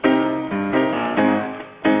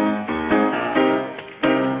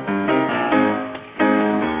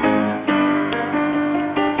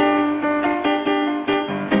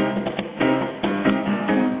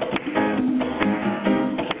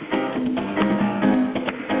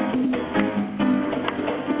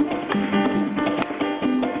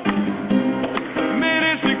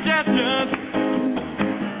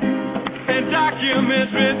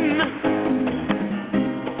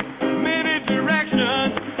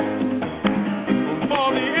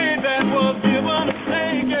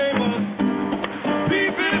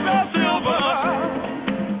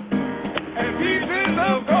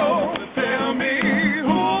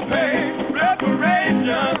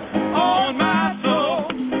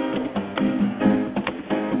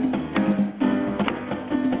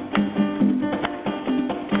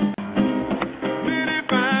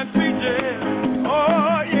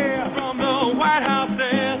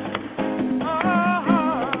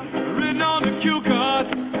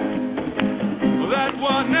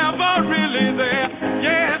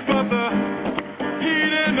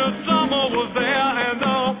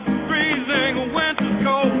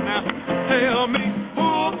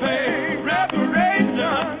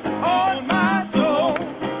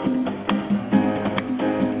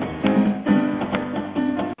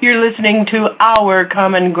 You're listening to Our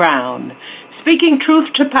Common Ground, speaking truth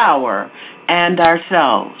to power and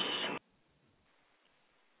ourselves.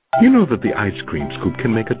 You know that the ice cream scoop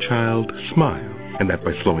can make a child smile, and that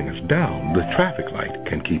by slowing us down, the traffic light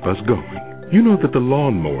can keep us going. You know that the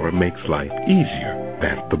lawnmower makes life easier,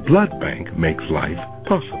 that the blood bank makes life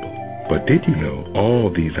possible. But did you know all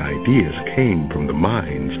these ideas came from the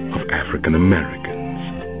minds of African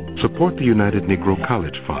Americans? Support the United Negro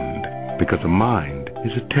College Fund, because a mind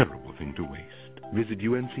is a terrible thing to waste. Visit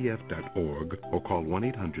uncf.org or call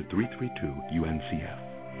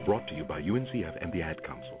 1-800-332-UNCF. Brought to you by UNCF and the Ad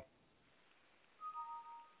Council.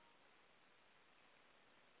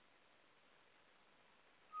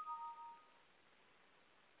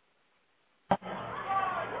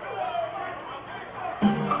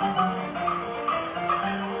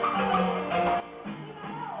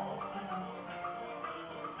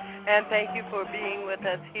 And thank you for being with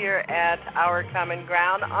us here at Our Common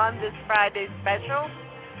Ground on this Friday special.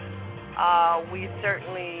 We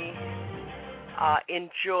certainly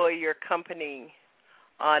enjoy your company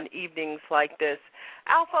on evenings like this.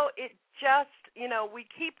 Alpha, it just, we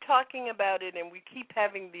keep talking about it and we keep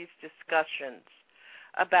having these discussions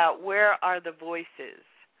about where are the voices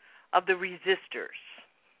of the resistors.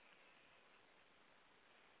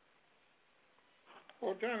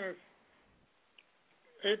 Well, Janice,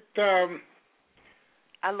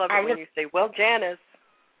 I love it when you say, "Well, Janice."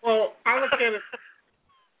 Well, I look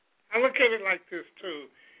at it like this too.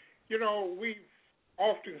 We've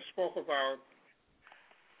often spoke about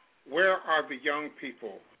where are the young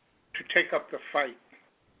people to take up the fight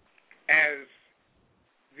as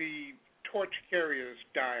the torch carriers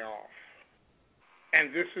die off,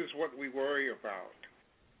 and this is what we worry about,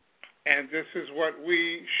 and this is what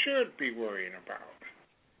we should be worrying about.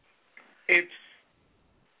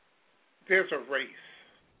 There's a race.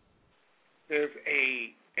 There's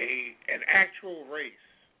an actual race.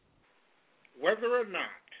 Whether or not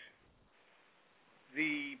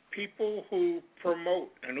the people who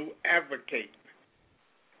promote and who advocate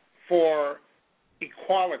for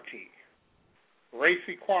equality, race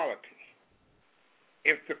equality,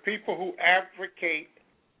 if the people who advocate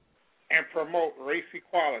and promote race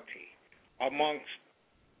equality amongst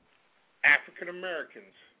African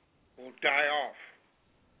Americans will die off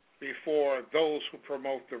before those who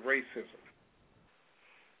promote the racism.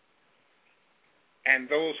 And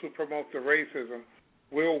those who promote the racism,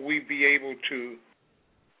 will we be able to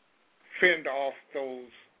fend off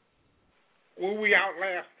those? Will we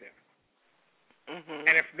outlast them? Mm-hmm.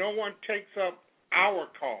 And if no one takes up our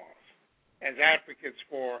cause as advocates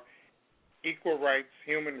for equal rights,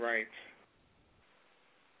 human rights,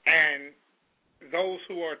 and those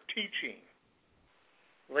who are teaching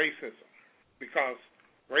racism, because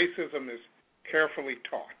racism is carefully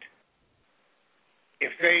taught,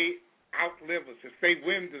 if they outlive us, if they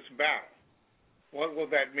win this battle, what will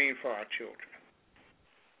that mean for our children?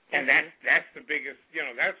 And that's the biggest,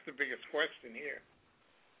 that's the biggest question here,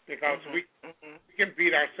 because we can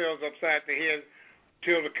beat ourselves upside the head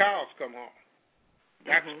till the cows come home.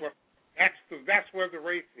 That's where the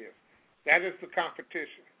race is. That is the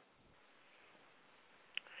competition.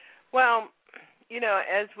 Well,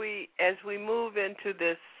 as we move into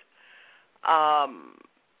this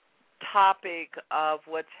topic of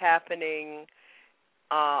what's happening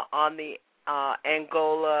on the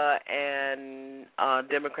Angola and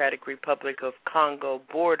Democratic Republic of Congo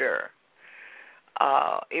border,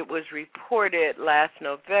 it was reported last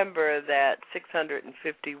November that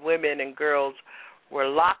 650 women and girls were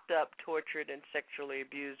locked up, tortured, and sexually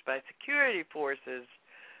abused by security forces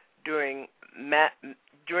during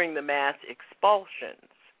the mass expulsions.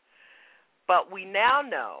 But we now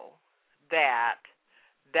know that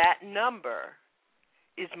number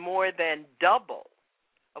is more than double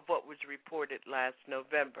of what was reported last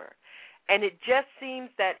November. And it just seems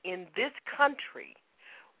that in this country,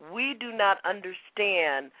 we do not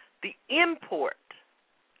understand the import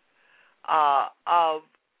of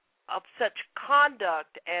such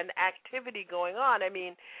conduct and activity going on. I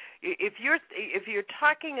mean, if you're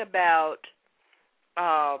talking about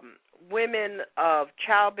women of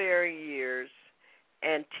childbearing years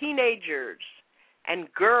and teenagers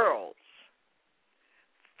and girls,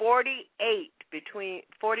 48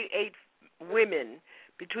 women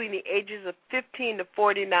between the ages of 15 to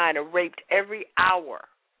 49 are raped every hour.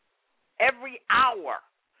 Every hour,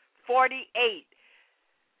 48.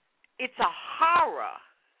 It's a horror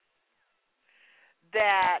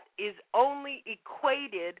that is only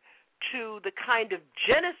equated to the kind of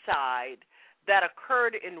genocide that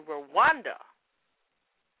occurred in Rwanda.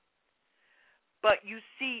 But you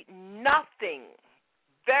see nothing,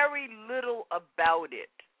 very little about it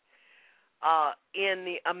in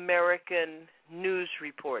the American news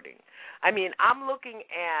reporting. I mean, I'm looking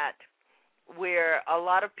at where a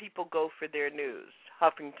lot of people go for their news,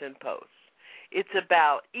 Huffington Post. It's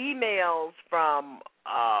about emails from,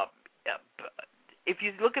 if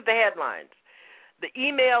you look at the headlines, the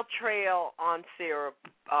email trail on Sarah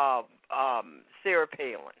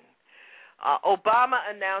Palin. Obama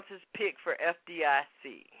announces pick for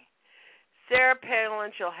FDIC. Sarah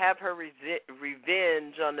Palin shall have her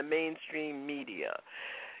revenge on the mainstream media.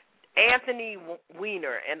 Anthony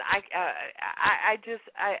Weiner, and I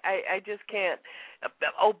just can't.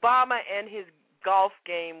 Obama and his golf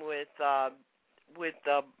game with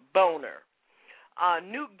Boner.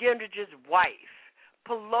 Newt Gingrich's wife.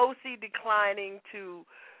 Pelosi declining to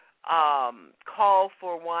call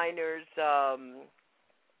for Weiner's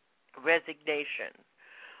resignation.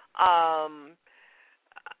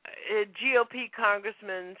 GOP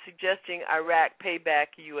congressman suggesting Iraq pay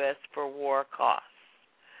back U.S. for war costs.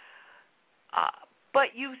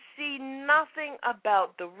 But you see nothing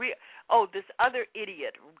about this other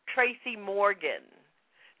idiot, Tracy Morgan,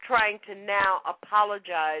 trying to now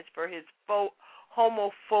apologize for his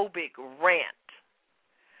homophobic rant.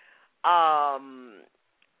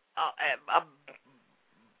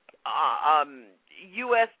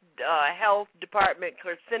 U.S. Health Department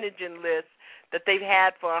carcinogen list that they've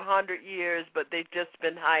had for 100 years, but they've just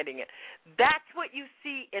been hiding it. That's what you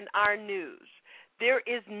see in our news. There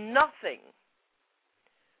is nothing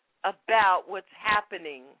about what's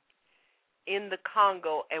happening in the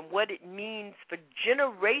Congo and what it means for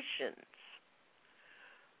generations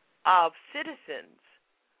of citizens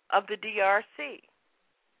of the DRC.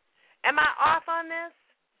 Am I off on this?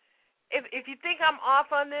 If you think I'm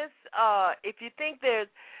off on this, if you think there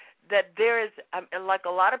is, like a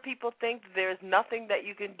lot of people think there is nothing that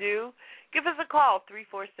you can do, give us a call,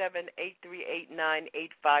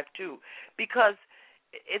 347-838-9852, because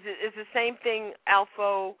it's the same thing,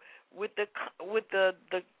 Alpha, with the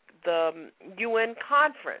UN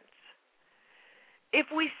conference.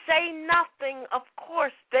 If we say nothing, of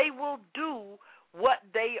course they will do what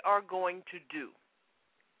they are going to do.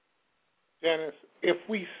 Janice, if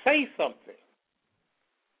we say something,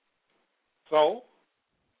 so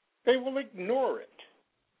they will ignore it.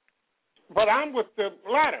 But I'm with the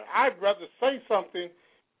latter. I'd rather say something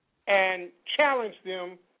and challenge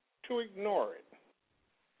them to ignore it.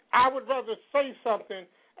 I would rather say something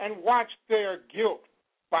and watch their guilt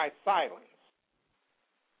by silence.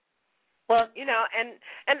 But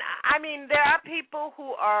and I mean, there are people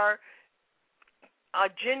who are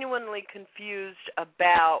genuinely confused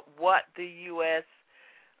about what the U.S.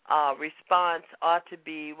 Response ought to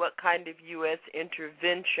be, what kind of U.S.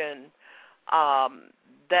 intervention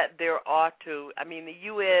that there ought to. I mean, the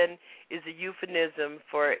UN is a euphemism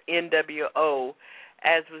for NWO,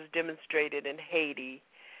 as was demonstrated in Haiti.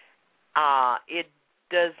 It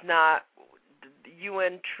does not.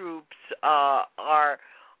 UN troops are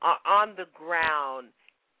on the ground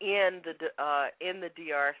in the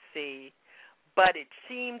DRC, but it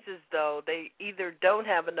seems as though they either don't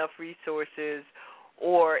have enough resources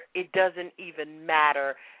or it doesn't even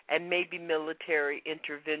matter, and maybe military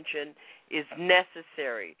intervention is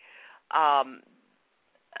necessary.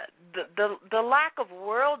 The lack of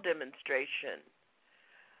world demonstration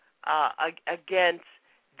against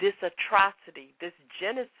this atrocity, this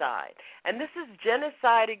genocide, and this is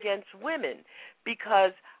genocide against women,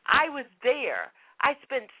 because I was there. I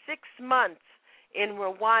spent 6 months in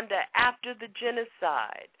Rwanda after the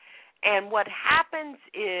genocide, and what happens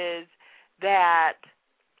is that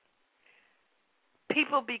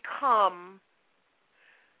people become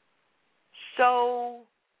so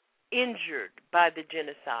injured by the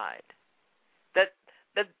genocide that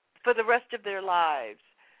for the rest of their lives,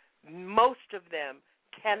 most of them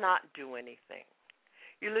cannot do anything.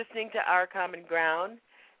 You're listening to Our Common Ground,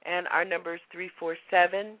 and our number is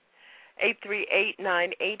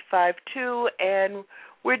 347-838-9852, and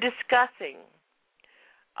we're discussing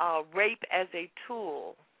rape as a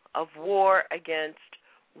tool of war against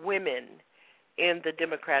women in the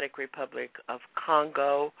Democratic Republic of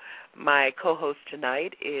Congo. My co-host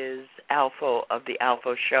tonight is Alpha of the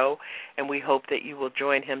Alpha Show, and we hope that you will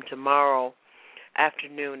join him tomorrow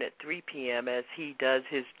afternoon at 3 p.m. as he does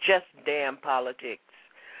his Just Damn Politics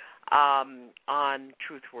on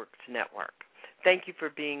TruthWorks Network. Thank you for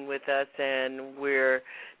being with us, and we're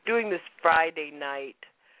doing this Friday night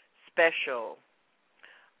special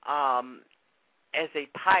as a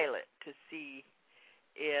pilot to see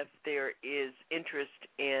if there is interest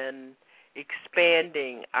in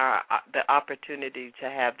expanding the opportunity to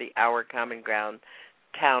have the Our Common Ground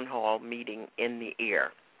Town Hall meeting in the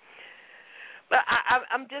air. But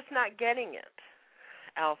I'm just not getting it,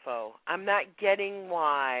 Alpha. I'm not getting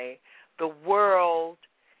why the world,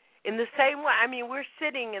 in the same way, I mean, we're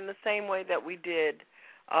sitting in the same way that we did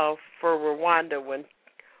for Rwanda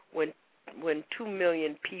when 2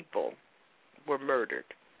 million people were murdered.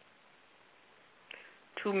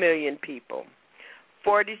 2 million people.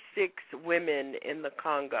 46 women in the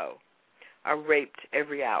Congo are raped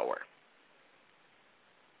every hour.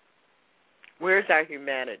 Where's our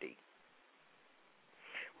humanity?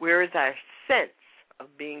 Where is our sense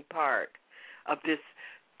of being part of this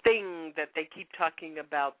thing that they keep talking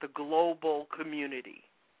about, the global community?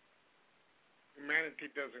 Humanity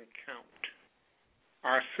doesn't count.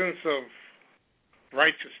 Our sense of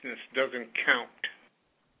righteousness doesn't count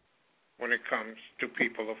when it comes to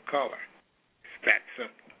people of color. It's that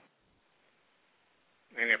simple.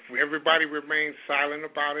 And if everybody remains silent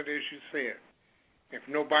about it, as you said, if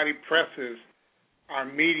nobody presses our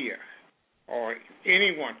media or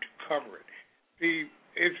anyone to cover it,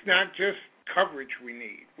 it's not just coverage we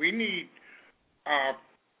need. We need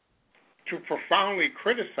to profoundly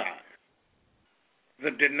criticize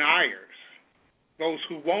the deniers, those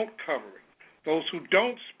who won't cover it, those who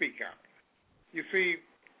don't speak out. You see,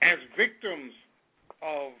 as victims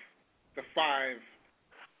of the 5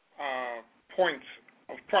 points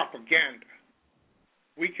of propaganda,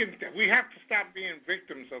 we have to stop being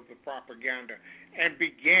victims of the propaganda and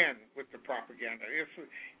begin with the propaganda. It's,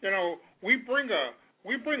 we bring a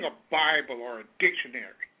Bible or a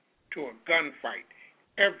dictionary to a gunfight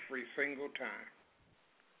every single time.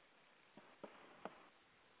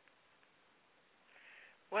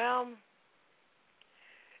 Well,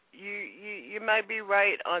 you might be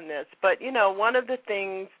right on this, but one of the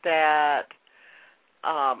things that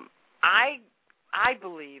I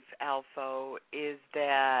believe, Alpha, is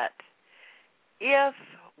that if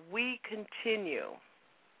we continue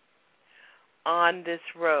on this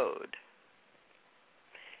road,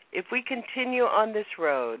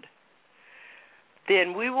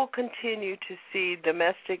 then we will continue to see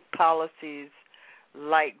domestic policies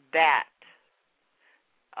like that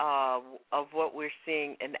of what we're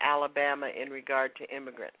seeing in Alabama in regard to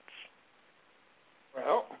immigrants.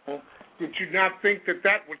 Well, did you not think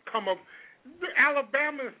that would come up?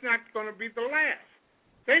 Alabama is not going to be the last.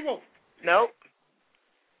 They will. Nope.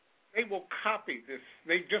 They will copy this.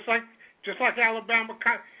 They just like Alabama.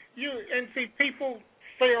 And see, people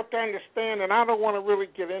fail to understand, and I don't want to really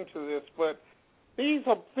get into this, but these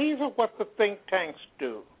are what the think tanks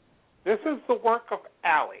do. This is the work of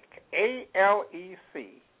ALEC,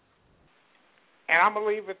 A-L-E-C, and I'm going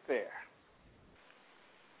to leave it there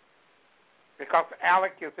because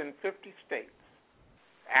ALEC is in 50 states.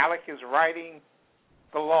 ALEC is writing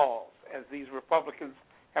the laws as these Republicans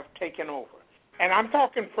have taken over. And I'm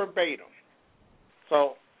talking verbatim.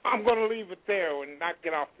 So I'm going to leave it there and not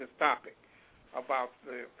get off this topic about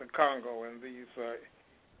the Congo and these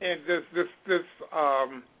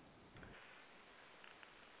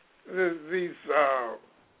these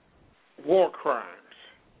war crimes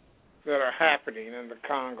that are happening in the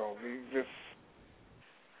Congo. This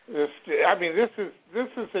is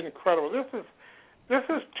incredible. This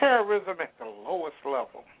is terrorism at the lowest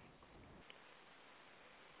level.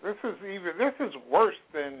 This is worse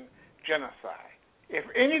than genocide. If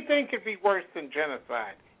anything could be worse than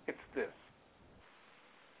genocide, it's this.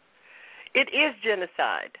 It is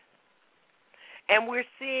genocide. And we're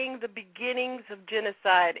seeing the beginnings of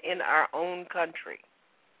genocide in our own country.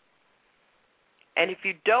 And if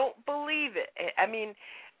you don't believe it,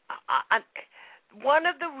 one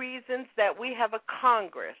of the reasons that we have a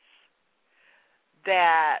Congress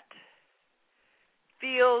that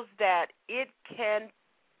feels that it can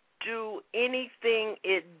do anything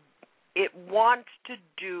it wants to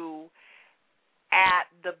do at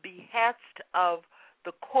the behest of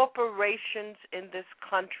the corporations in this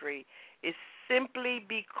country is simply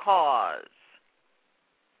because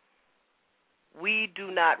we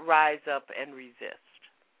do not rise up and resist.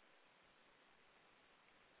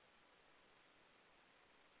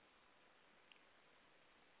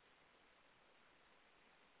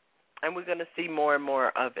 And we're going to see more and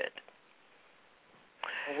more of it.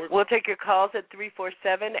 We'll take your calls at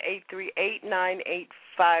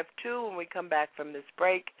 347-838-9852. When we come back from this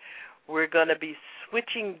break, we're going to be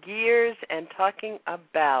switching gears and talking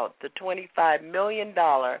about the $25 million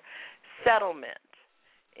settlement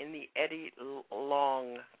in the Eddie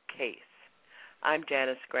Long case. I'm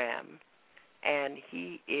Janice Graham, and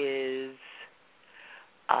he is,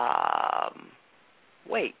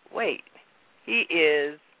 he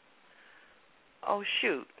is, oh,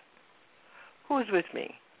 shoot. Who's with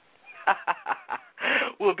me?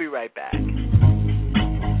 We'll be right back. But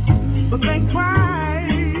think twice.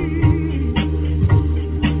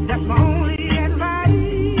 That's my only advice.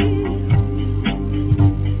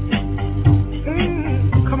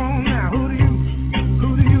 Come on now. Who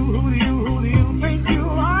do you think you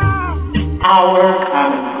are? Our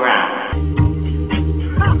common ground.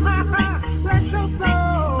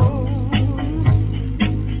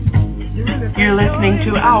 You're listening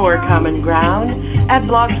to Our Common Ground at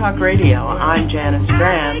Blog Talk Radio. I'm Janice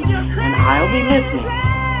Graham, and I'll be listening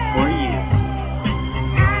for you.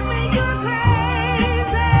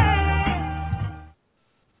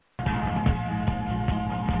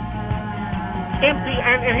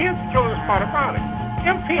 And here's the curious part about it.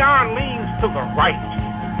 NPR leans to the right.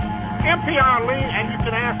 NPR leans, and you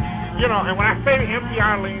can ask, and when I say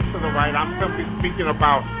NPR leans to the right, I'm simply speaking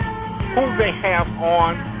about who they have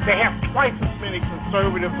on. They have twice as many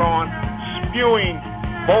conservatives on spewing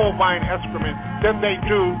bovine excrement than they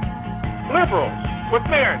do liberals with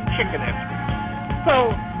their chicken excrement. So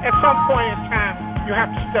at some point in time, you have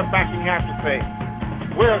to step back and you have to say,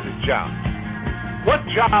 where's the job? What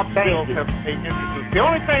job bills have they introduced? The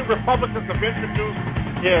only thing Republicans have introduced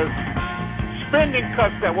is spending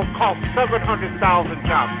cuts that will cost 700,000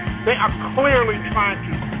 jobs. They are clearly trying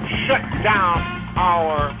to shut down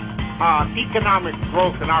our economic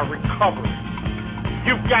growth and our recovery.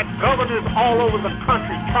 You've got governors all over the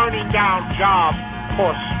country turning down jobs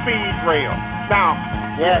for speed rail. Now,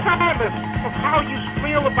 regardless of how you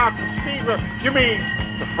feel about the speed rail, you mean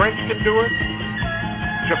the French can do it,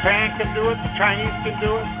 Japan can do it, the Chinese can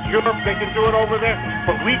do it, Europe, they can do it over there,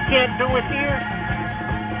 but we can't do it here?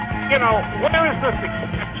 You know, where is this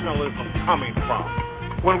exceptionalism coming from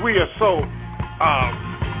when we are so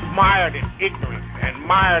mired in ignorance and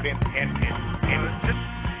mired in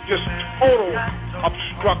just total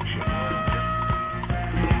obstruction?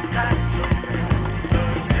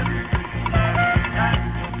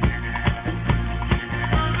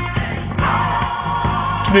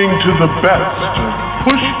 Listening to the best of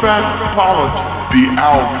Pushback Politics, the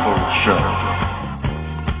Alpha Show.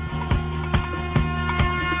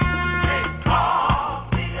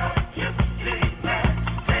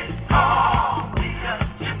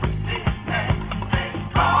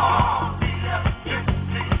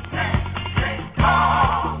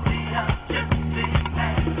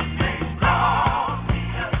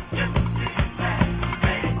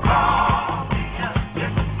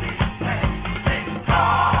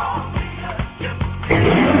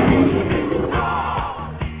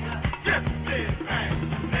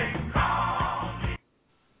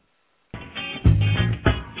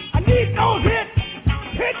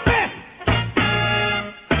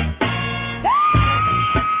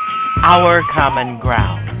 Our Common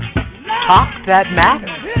Ground. Talk that matters.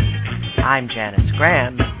 I'm Janice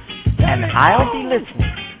Graham, and I'll be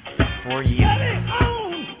listening for you.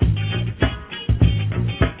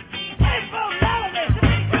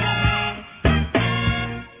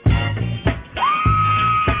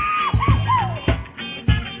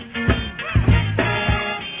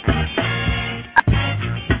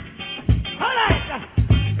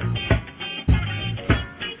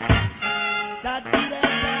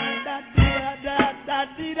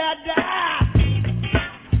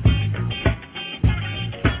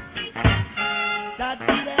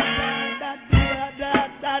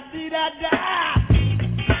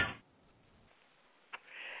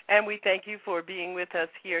 And we thank you for being with us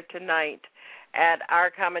here tonight at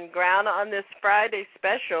Our Common Ground on this Friday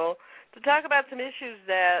special to talk about some issues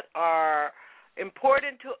that are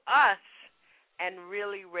important to us and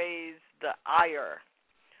really raise the ire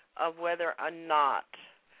of whether or not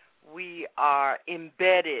we are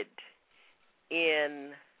embedded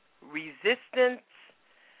in resistance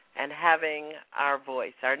and having our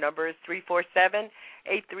voice. Our number is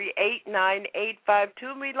 347-838-9852,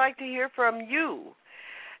 and we'd like to hear from you.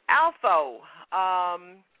 Alpha,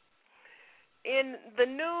 in the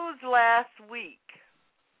news last week,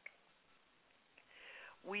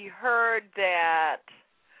 we heard that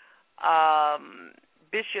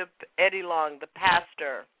Bishop Eddie Long, the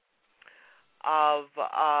pastor of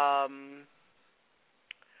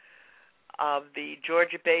the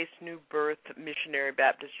Georgia-based New Birth Missionary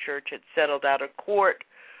Baptist Church, had settled out of court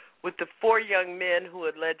with the 4 young men who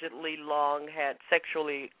allegedly Long had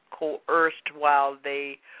sexually coerced while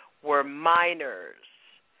they were minors.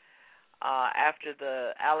 After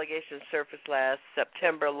the allegations surfaced last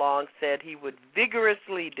September, Long said he would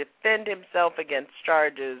vigorously defend himself against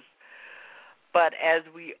charges, but as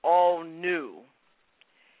we all knew,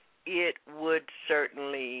 it would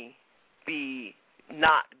certainly be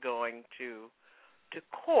not going to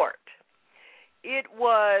court. It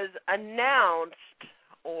was announced,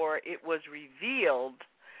 or it was revealed,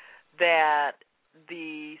 that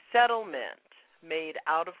the settlement made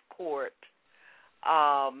out of court,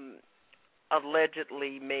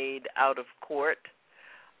 allegedly made out of court,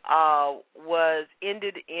 was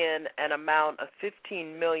ended in an amount of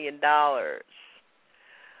 $15 million.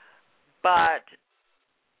 But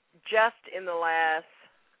just in the last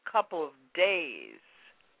couple of days,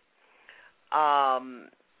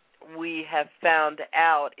 we have found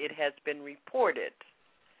out, it has been reported,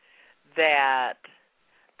 that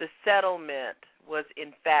the settlement was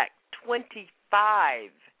in fact $25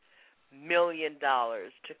 million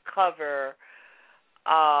to cover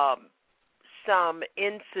some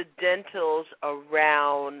incidentals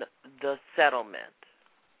around the settlement.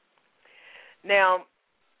 Now,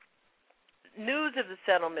 news of the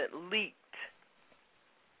settlement leaked,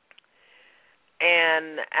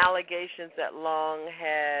 and allegations that Long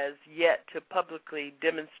has yet to publicly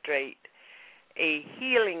demonstrate a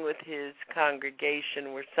healing with his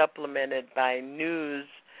congregation were supplemented by news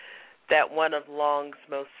that one of Long's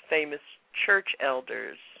most famous church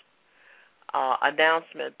elders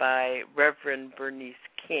announcement by Reverend Bernice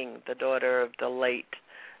King, the daughter of the late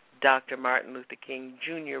Dr. Martin Luther King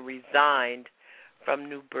Jr., resigned from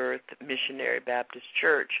New Birth Missionary Baptist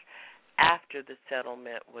Church after the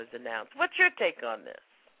settlement was announced. What's your take on this?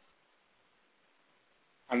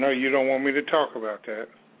 I know you don't want me to talk about that.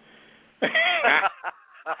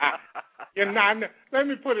 Let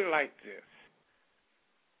me put it like this.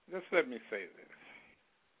 Just let me say this.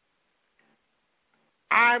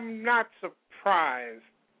 I'm not surprised,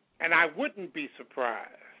 and I wouldn't be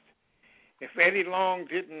surprised, if Eddie Long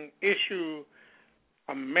didn't issue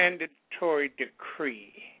a mandatory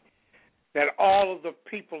decree that all of the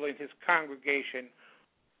people in his congregation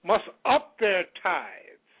must up their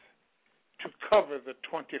tithes to cover the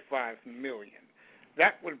 $25 million.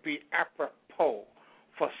 That would be apropos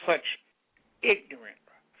for such ignorant,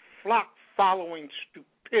 flock-following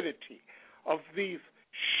stupidity of these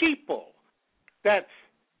sheeple. That's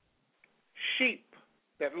sheep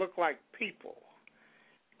that look like people.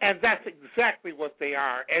 And that's exactly what they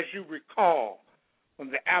are. As you recall, when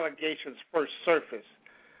the allegations first surfaced,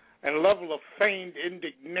 a level of feigned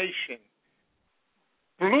indignation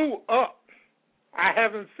blew up. I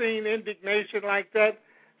haven't seen indignation like that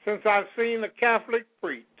since I've seen a Catholic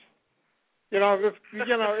preach. To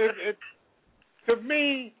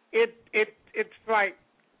me, it's like,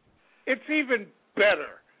 it's even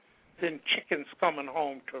better than chickens coming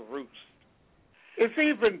home to roost. It's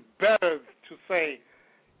even better to say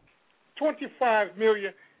 $25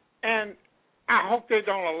 million, and I hope they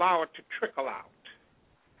don't allow it to trickle out.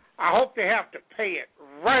 I hope they have to pay it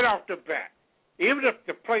right off the bat, even if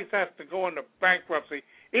the place has to go into bankruptcy,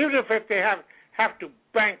 even if they have to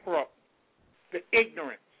bankrupt the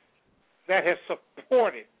ignorance that has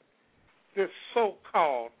supported this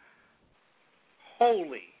so-called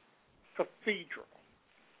holy cathedral.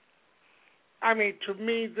 I mean, to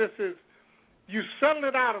me, this is, you settle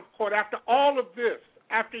it out of court after all of this,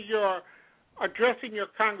 after you're addressing your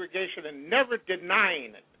congregation and never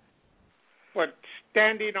denying it, but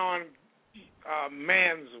standing on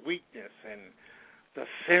man's weakness and the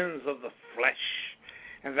sins of the flesh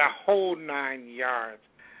and the whole 9 yards.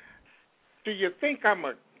 Do you think I'm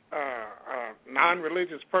a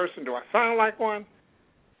non-religious person? Do I sound like one?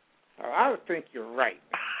 I would think you're right.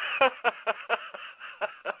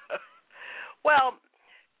 Well,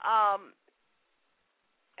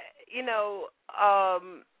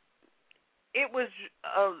 it was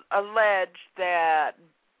alleged that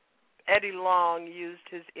Eddie Long used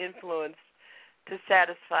his influence to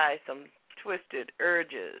satisfy some twisted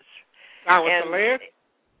urges. Now it's alleged?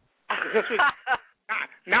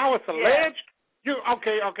 Now it's alleged?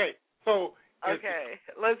 Okay. So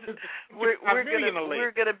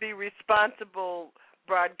we're gonna be responsible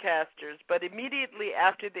broadcasters, but immediately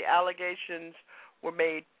after the allegations were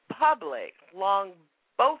made public, Long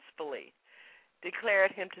boastfully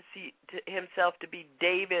declared himself to be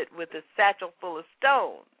David with a satchel full of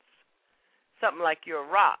stones, something like your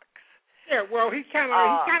rocks. Yeah, well, he kind of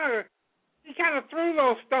threw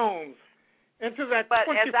those stones into that. But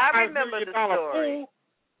as I remember the story, pool.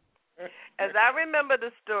 as I remember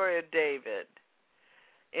the story of David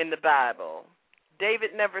in the Bible,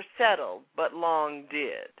 David never settled, but Long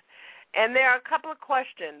did. And there are a couple of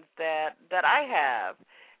questions that I have,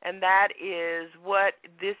 and that is what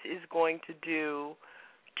this is going to do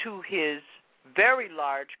to his very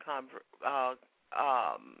large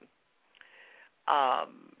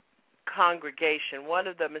congregation. One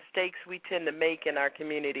of the mistakes we tend to make in our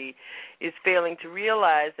community is failing to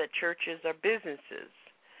realize that churches are businesses.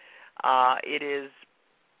 It is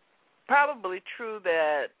probably true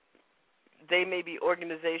that they may be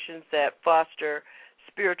organizations that foster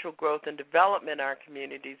spiritual growth and development in our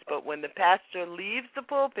communities, but when the pastor leaves the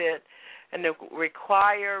pulpit and the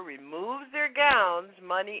choir removes their gowns,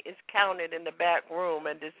 money is counted in the back room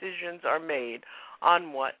and decisions are made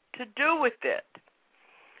on what to do with it.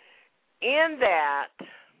 In that,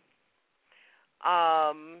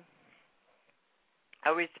 a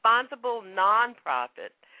responsible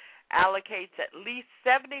nonprofit allocates at least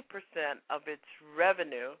 70% of its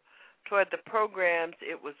revenue toward the programs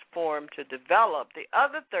it was formed to develop. The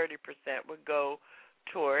other 30% would go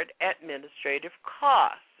toward administrative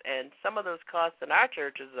costs. And some of those costs in our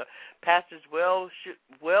churches, the pastor's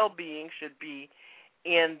well-being should be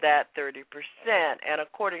in that 30%. And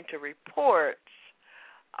according to reports,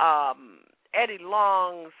 Eddie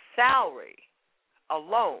Long's salary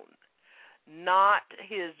alone, not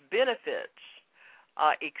his benefits,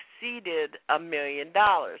 exceeded $1 million.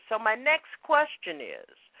 So my next question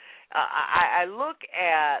is, I look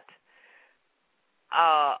at,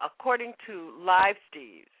 according to Live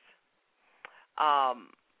Steve's,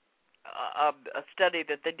 a study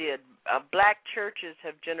that they did. Black churches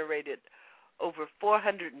have generated over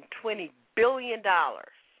 $420 billion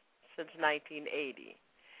since 1980.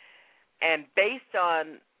 And based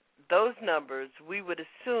on those numbers, we would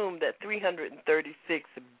assume that $336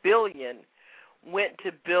 billion went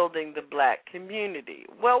to building the black community.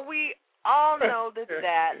 Well, we all know that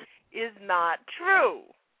that is not true.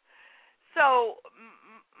 So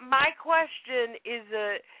my question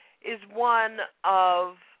is one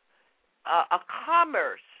of a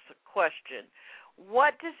commerce question.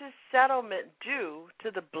 What does this settlement do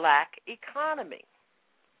to the black economy?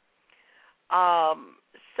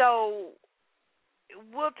 So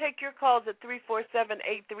we'll take your calls at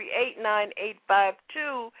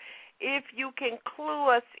 347-838-9852 if you can clue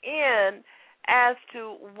us in as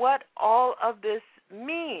to what all of this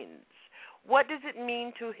means. What does it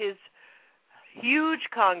mean to his huge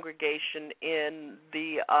congregation in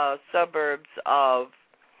the suburbs of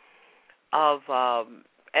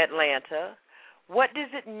Atlanta? What does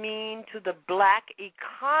it mean to the black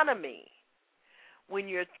economy when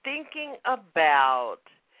you're thinking about,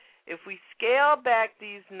 if we scale back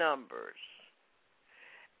these numbers,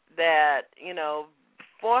 that,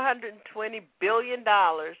 $420 billion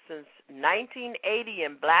since 1980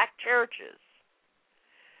 in black churches,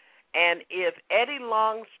 and if Eddie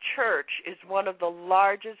Long's church is one of the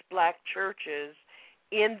largest black churches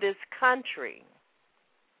in this country,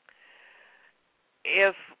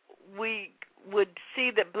 if we would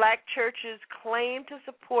see that black churches claim to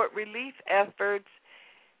support relief efforts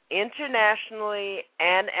internationally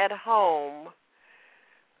and at home,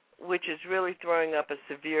 which is really throwing up a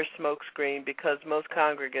severe smokescreen because most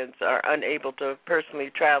congregants are unable to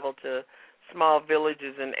personally travel to small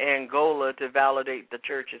villages in Angola to validate the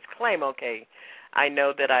church's claim. Okay, I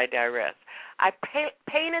know that I digress. I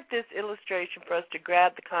painted this illustration for us to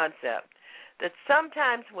grab the concept that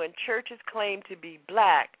sometimes when churches claim to be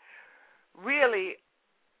black, really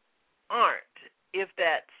aren't. If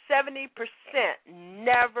that 70%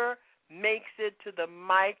 never makes it to the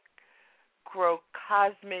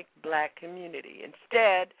microcosmic black community.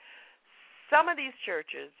 Instead, some of these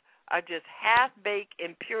churches are just half-baked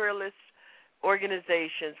imperialist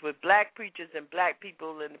organizations with black preachers and black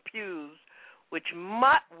people in the pews, with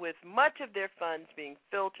much of their funds being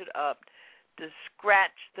filtered up to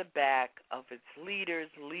scratch the back of its leaders,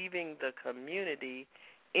 leaving the community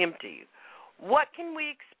empty. What can we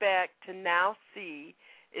expect to now see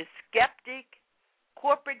is skeptic,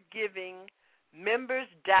 corporate giving, members'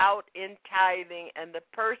 doubt in tithing, and the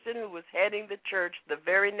person who was heading the church the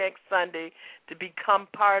very next Sunday to become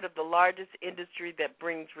part of the largest industry that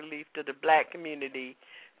brings relief to the black community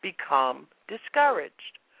become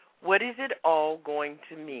discouraged. What is it all going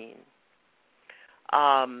to mean?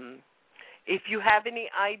 If you have any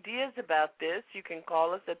ideas about this, you can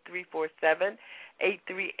call us at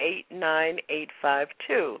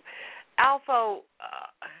 347-838-9852. Alpha,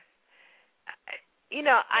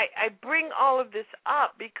 I bring all of this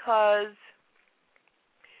up because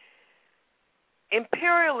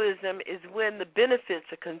imperialism is when the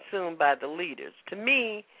benefits are consumed by the leaders. To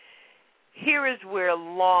me, here is where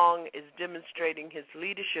Long is demonstrating his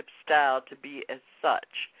leadership style to be as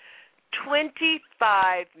such.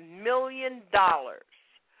 $25 million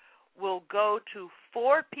will go to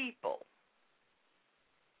 4 people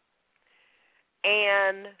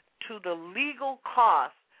and to the legal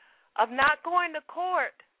cost of not going to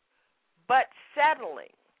court but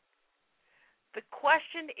settling. The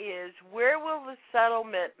question is, where will the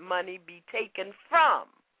settlement money be taken from?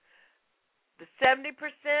 The 70%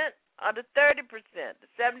 or the 30%? The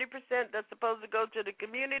 70% that's supposed to go to the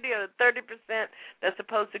community, or the 30% that's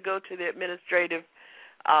supposed to go to the administrative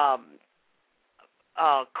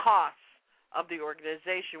costs of the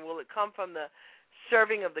organization? Will it come from the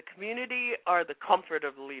serving of the community or the comfort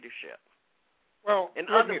of the leadership? Well, in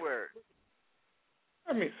other words,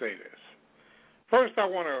 let me say this. First, I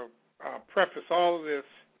want to preface all of this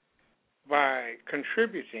by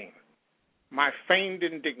contributing my feigned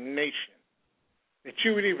indignation that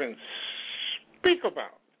you would even speak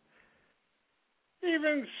about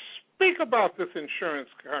this insurance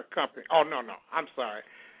company. Oh, no, I'm sorry.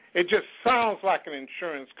 It just sounds like an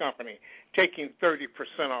insurance company taking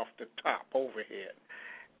 30% off the top overhead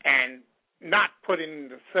and not putting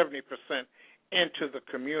the 70% into the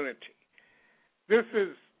community. This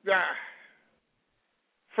is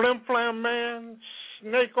flim-flam man,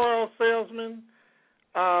 snake oil salesman,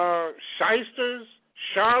 shysters,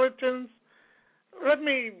 charlatans. Let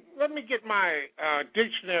me get my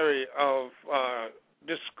dictionary of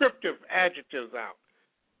descriptive adjectives out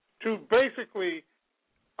to basically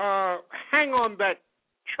hang on that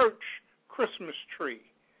church Christmas tree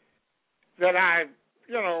that I,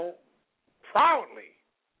 proudly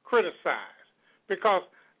criticize, because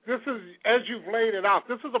this is, as you've laid it out,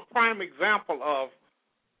 this is a prime example of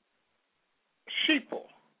sheeple,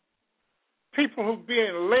 people who are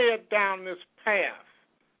being led down this path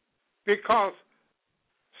because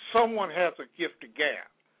someone has a gift of gab.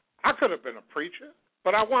 I could have been a preacher,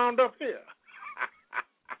 but I wound up here.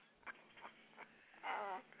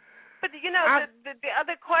 But, the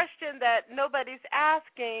other question that nobody's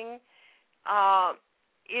asking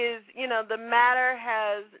is, the matter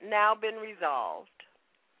has now been resolved.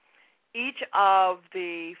 Each of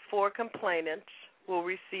the 4 complainants will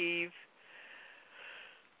receive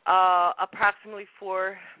approximately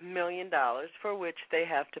 $4 million, for which they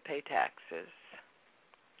have to pay taxes.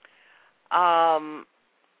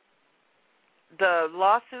 The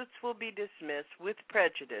lawsuits will be dismissed with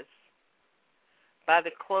prejudice by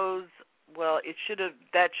the close. Well,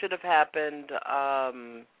 that should have happened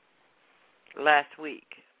last week.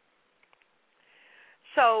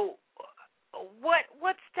 So,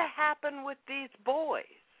 what's to happen with these boys?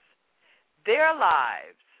 Their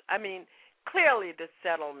lives. I mean, clearly the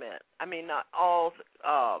settlement. I mean, not all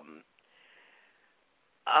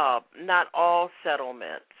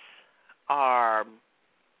settlements are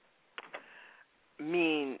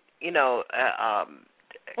lead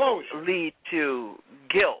to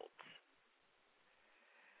guilt.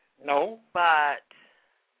 No. But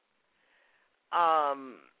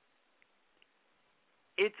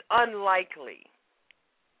it's unlikely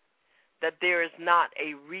that there is not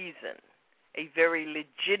a reason, a very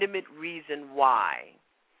legitimate reason why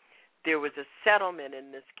there was a settlement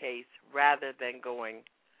in this case rather than going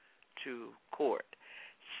to court.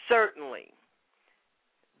 Certainly,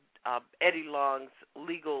 Eddie Long's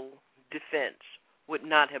legal defense would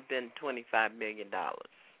not have been $25 million.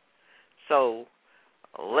 So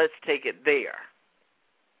let's take it there.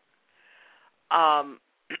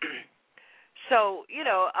 So,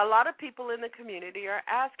 a lot of people in the community are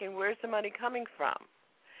asking, where's the money coming from?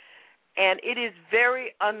 And it is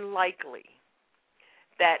very unlikely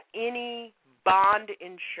that any bond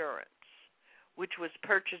insurance, which was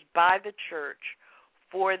purchased by the church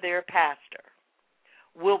for their pastor,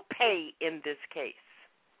 will pay in this case.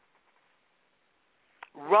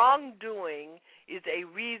 Wrongdoing is a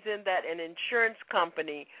reason that an insurance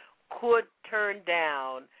company could turn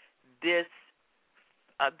down this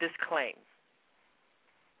claim.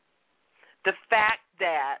 The fact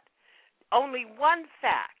that only one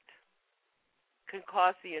fact can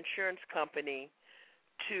cause the insurance company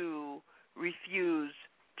to refuse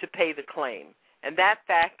to pay the claim, and that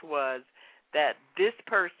fact was that this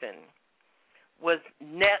person was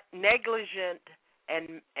negligent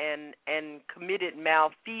and committed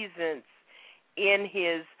malfeasance in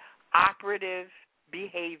his operative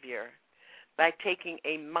behavior by taking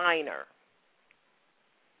a minor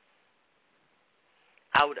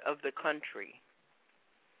out of the country,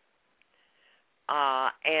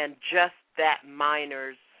 and just that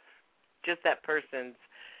person's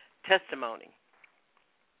testimony.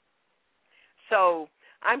 So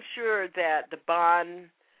I'm sure that the bond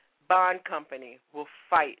company will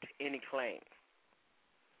fight any claim.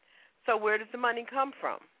 So where does the money come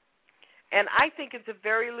from? And I think it's a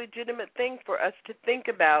very legitimate thing for us to think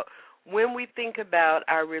about when we think about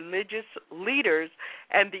our religious leaders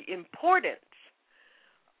and the importance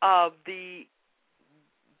of the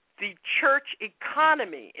church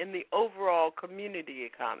economy in the overall community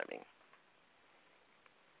economy.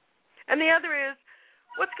 And the other is,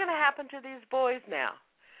 what's going to happen to these boys now?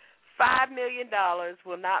 $5 million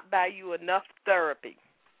will not buy you enough therapy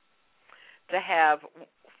to have,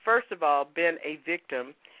 first of all, been a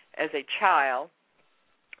victim as a child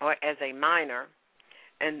or as a minor,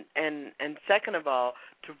 and second of all,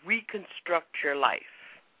 to reconstruct your life.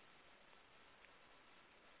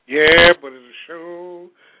 Yeah, but it'll sure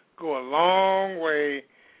go a long way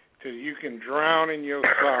till you can drown in your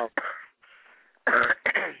sorrow.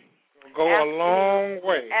 Go a long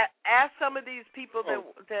way. Ask some of these people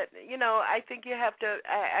that I think you have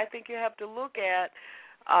to look at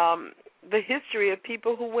the history of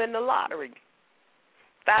people who win the lottery.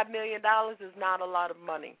 $5 million is not a lot of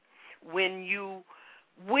money when you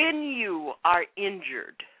are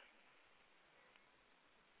injured.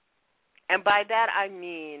 And by that I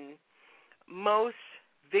mean most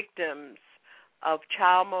victims of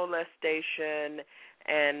child molestation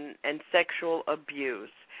and sexual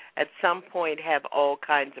abuse at some point have all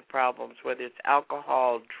kinds of problems, whether it's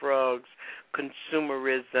alcohol, drugs,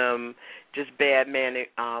 consumerism, just bad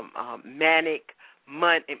manic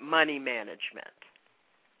money management.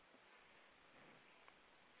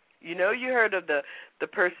 You heard of the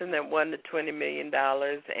person that won the $20 million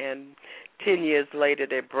and 10 years later,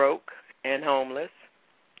 they're broke and homeless.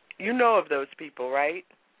 You know of those people, right?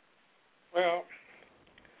 Well,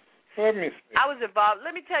 let me see. I was involved.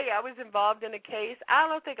 Let me tell you, I was involved in a case. I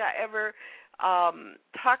don't think I ever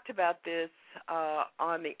talked about this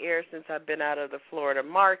on the air since I've been out of the Florida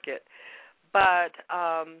market. But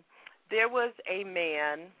there was a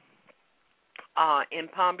man in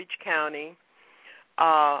Palm Beach County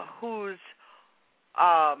whose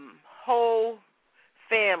whole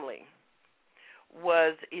family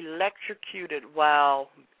was electrocuted while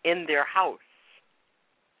in their house.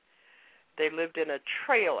 They lived in a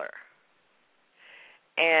trailer,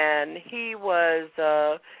 and he was,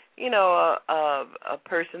 a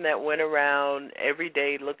person that went around every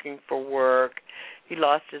day looking for work. He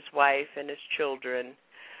lost his wife and his children.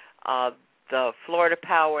 The Florida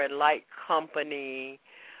Power and Light Company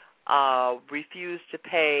refused to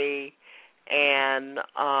pay, and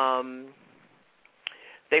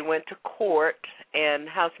they went to court. And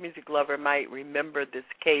House Music Lover might remember this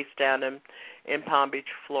case down in Palm Beach,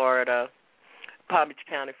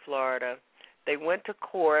 County, Florida. They went to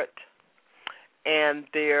court, and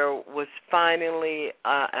there was finally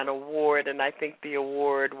an award, and I think the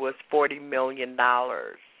award was $40 million.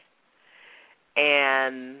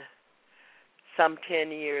 And some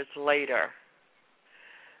 10 years later,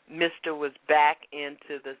 Mr. was back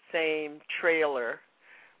into the same trailer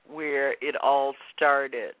where it all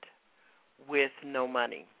started, with no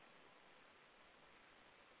money.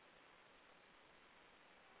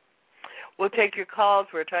 We'll take your calls.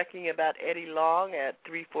 We're talking about Eddie Long at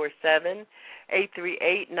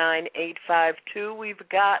 347-838-9852. We've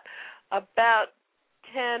got about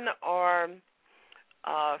 10 or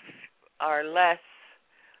less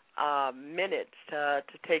minutes to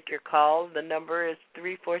take your call. The number is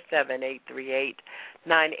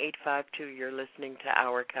 347-838-9852. You're listening to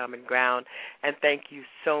Our Common Ground, and thank you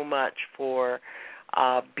so much for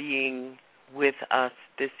being with us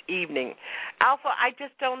this evening. Alpha, I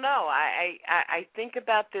just don't know. I think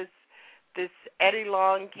about this Eddie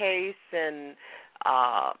Long case, and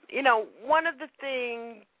one of the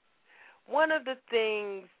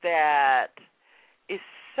things that is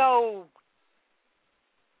so,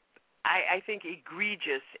 I think,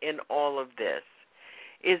 egregious in all of this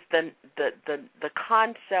is the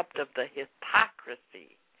concept of the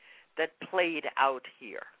hypocrisy that played out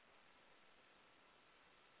here.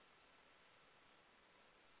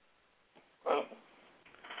 Well,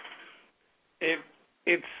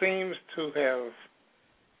 it seems to have,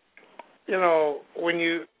 when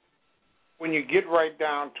you get right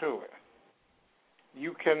down to it,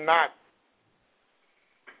 you cannot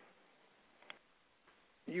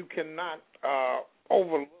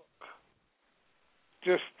overlook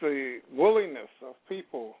just the willingness of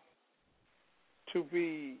people to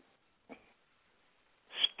be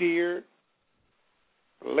steered,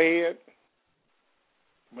 led,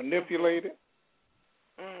 manipulated.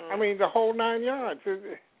 I mean, the whole 9 yards.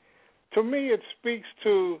 To me, it speaks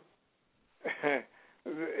to a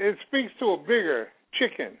bigger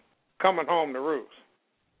chicken coming home to roost.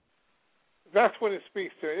 That's what it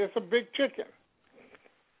speaks to. It's a big chicken.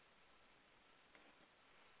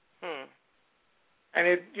 And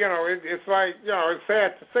it's like, it's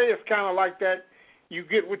sad to say, it's kind of like that. You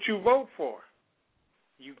get what you vote for.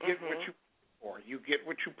 You get what you pray for. You get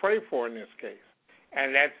what you pray for in this case.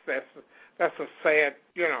 And that's a sad,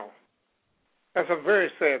 that's a very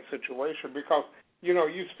sad situation, because,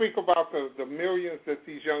 you speak about the millions that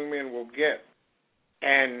these young men will get,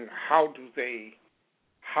 and how do they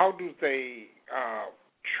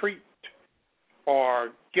treat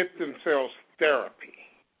or get themselves therapy.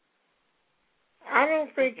 I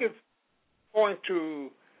don't think it's going to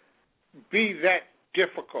be that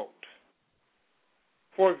difficult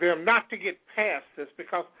for them not to get past this,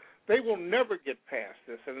 because they will never get past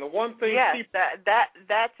this. And the one thing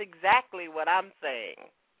that's exactly what I'm saying.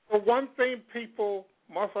 The one thing people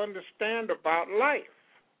must understand about life,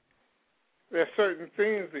 there are certain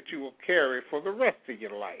things that you will carry for the rest of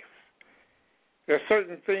your life. There are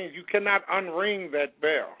certain things you cannot unring that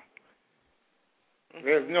bell.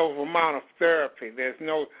 There's no amount of therapy.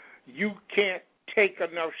 You can't take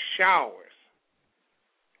enough showers.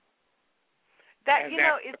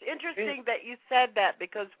 It's interesting that you said that,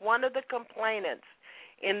 because one of the complainants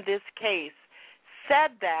in this case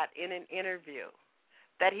said that in an interview,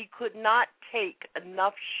 that he could not take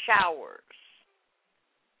enough showers.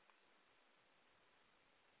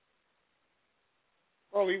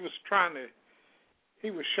 Well, he was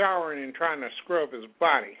showering and trying to scrub his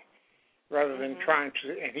body, rather than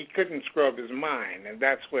and he couldn't scrub his mind, and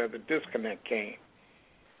that's where the disconnect came.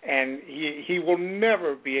 And he will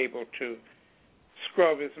never be able to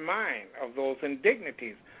scrub his mind of those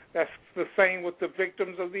indignities. That's the same with the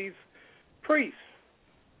victims of these priests.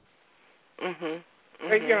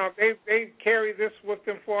 They carry this with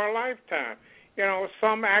them for a lifetime.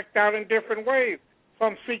 Some act out in different ways.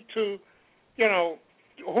 Some seek to,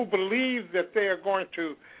 who believe that they are going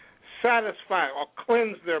to satisfy or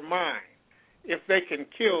cleanse their mind if they can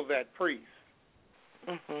kill that priest.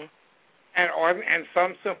 And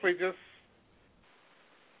some simply just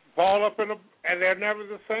ball up and they're never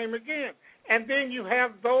the same again. And then you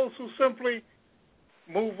have those who simply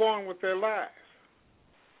move on with their lives.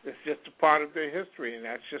 It's just a part of their history, and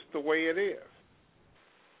that's just the way it is.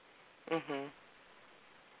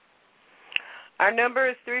 Our number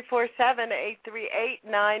is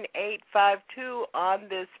 347-838-9852 on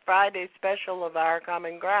this Friday special of Our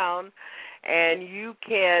Common Ground, and you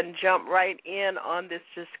can jump right in on this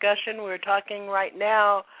discussion. We're talking right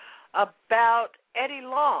now about Eddie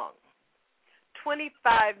Long.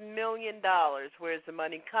 $25 million. Where's the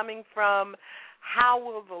money coming from? How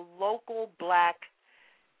will the local black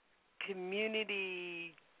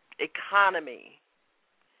community economy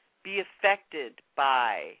be affected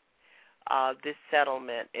by this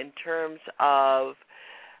settlement in terms of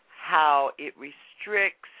how it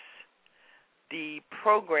restricts the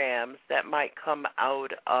programs that might come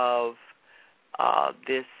out of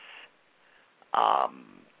this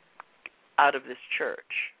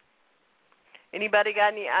church? Anybody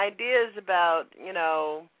got any ideas about,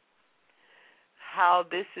 how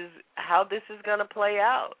this is going to play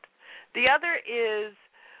out? The other is,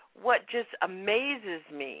 what just amazes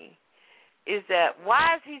me is that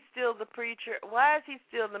why is he still the preacher? Why is he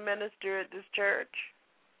still the minister at this church?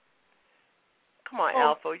 Come on,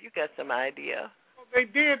 Alpha, you got some idea. Well, they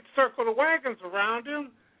did circle the wagons around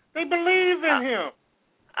him. They believe in him.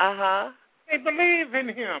 They believe in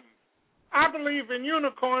him. I believe in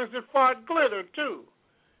unicorns that fart glitter, too.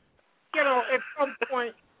 At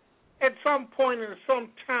some point in some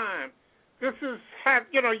time,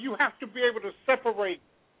 you have to be able to separate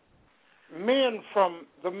men from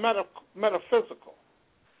the metaphysical.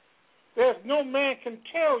 There's no man can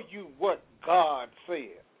tell you what God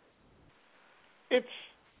said. It's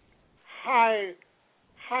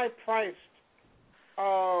high-priced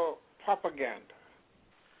propaganda,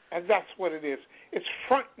 and that's what it is. It's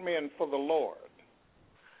front men for the Lord.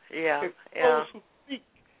 It's those who seek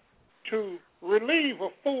to relieve a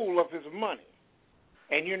fool of his money.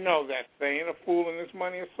 And you know that saying, a fool and his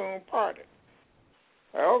money is soon parted.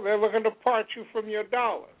 Well, they're looking to part you from your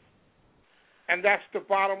dollars. And that's the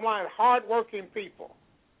bottom line. Hard-working people,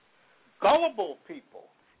 gullible people.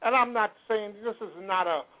 And I'm not saying this is not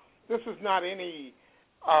any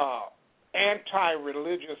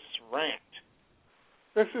anti-religious rant.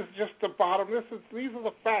 This is just the bottom. These are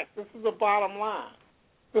the facts. This is the bottom line.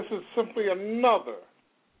 This is simply another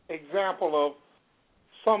example of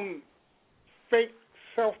some fake,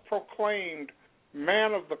 self-proclaimed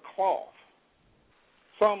man of the cloth,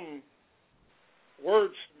 some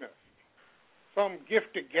wordsmith, some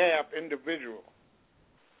gift-to-gab individual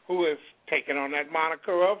who has taken on that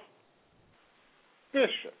moniker of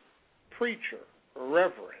bishop, preacher,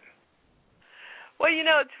 reverend. Well,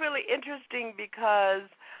 it's really interesting because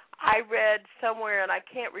I read somewhere, and I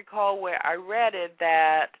can't recall where I read it,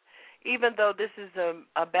 that even though this is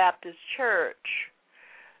a Baptist church,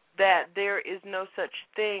 that there is no such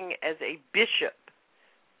thing as a bishop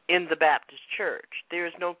in the Baptist church. There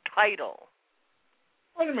is no title.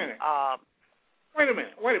 Wait a minute. Wait.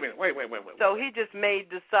 So he just made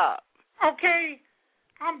this up. Okay.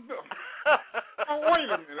 Wait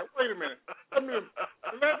a minute.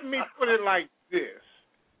 Let me put it like this.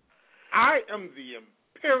 I am the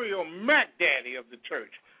imperial Mac Daddy of the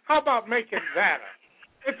church. How about making that up?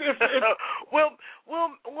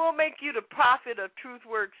 We'll make you the prophet of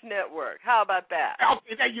TruthWorks Network. How about that?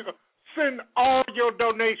 Okay, there you go. Send all your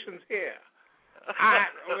donations here.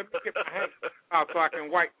 Let me get my hands out so I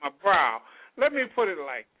can wipe my brow. Let me put it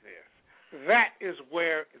like this. That is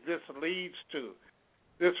where this leads to.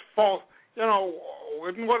 This false,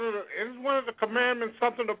 isn't one of the commandments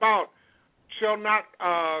something about shall not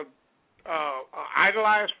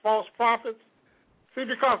idolize false prophets? See,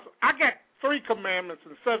 because I got 3 commandments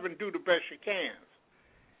and 7 do the best you can.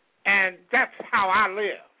 And that's how I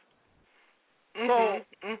live. So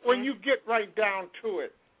when you get right down to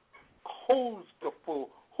it, who's the fool?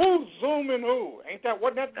 Who's zooming who?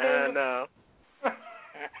 Wasn't that the I know.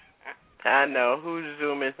 I know. Who's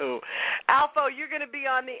zooming who? Alpha, you're going to be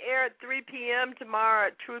on the air at 3 p.m. tomorrow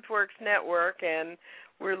at TruthWorks Network, and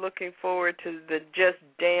we're looking forward to the just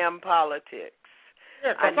damn politics.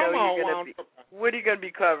 Yeah, I know you're going to be. What are you going to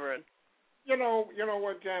be covering? You know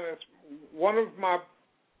what, Janice? one of my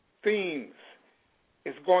themes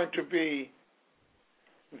is going to be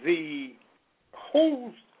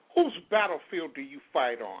whose battlefield do you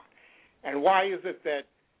fight on, and why is it that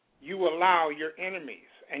you allow your enemies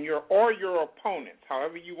and your opponents,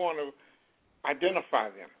 however you want to identify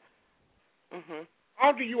them,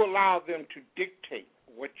 how do you allow them to dictate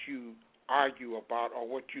what you argue about or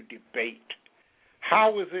what you debate?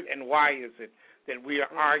 How is it and why is it that we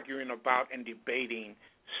are arguing about and debating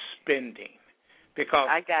spending? Because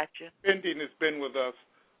I got you. Spending has been with us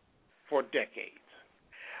for decades.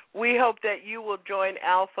 We hope that you will join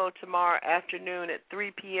ALFO tomorrow afternoon at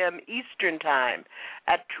 3 p.m. Eastern Time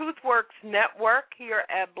at TruthWorks Network here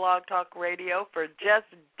at Blog Talk Radio for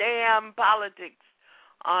Just Damn Politics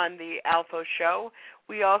on the ALFO Show.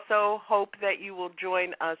 We also hope that you will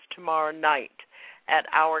join us tomorrow night at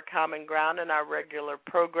Our Common Ground in our regular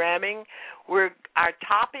programming. Our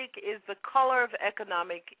topic is the color of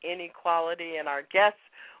economic inequality, and our guest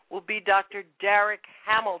will be Dr. Derek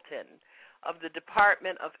Hamilton of the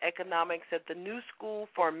Department of Economics at the New School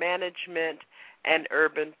for Management and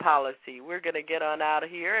Urban Policy. We're going to get on out of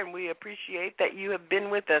here, and we appreciate that you have been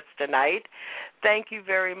with us tonight. Thank you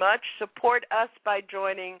very much. Support us by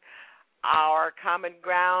joining our Common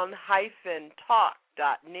Ground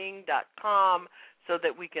 -talk.ning.com so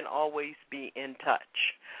that we can always be in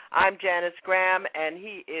touch. I'm Janice Graham, and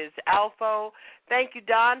he is ALFO. Thank you,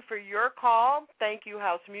 Don, for your call. Thank you,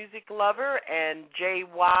 House Music Lover and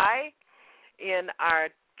JY in our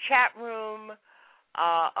chat room,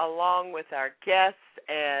 along with our guests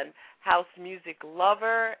and House Music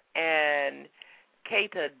Lover and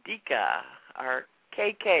Keita Dika, our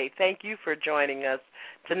KK. Thank you for joining us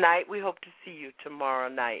tonight. We hope to see you tomorrow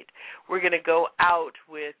night. We're going to go out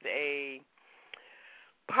with a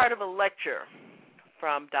part of a lecture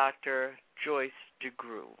from Dr. Joyce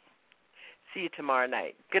DeGruy. See you tomorrow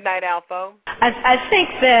night. Good night, ALFO. I think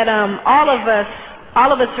that all of us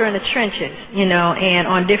are in the trenches, and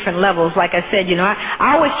on different levels. Like I said,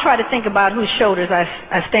 I always try to think about whose shoulders I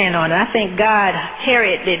stand on, and I think God,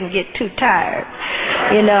 Harriet didn't get too tired,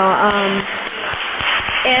 and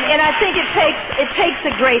I think it takes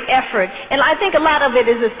a great effort, and I think a lot of it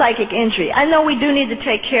is a psychic injury. I know we do need to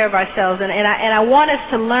take care of ourselves, and I want us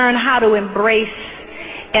to learn how to embrace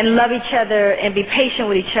and love each other and be patient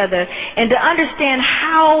with each other, and to understand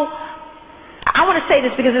how. I want to say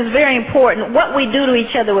this because it's very important, what we do to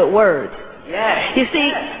each other with words. Yes. You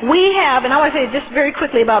see, we have, and I want to say just very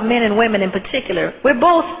quickly about men and women in particular, we're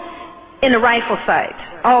both in the rifle sights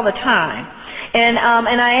all the time.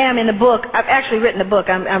 And I am in the book, I've actually written a book,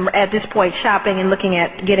 I'm at this point shopping and looking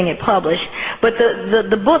at getting it published, but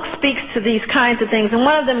the book speaks to these kinds of things, and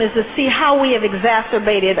one of them is to see how we have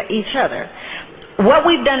exacerbated each other. What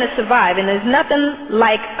we've done to survive, and there's nothing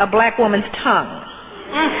like a black woman's tongue.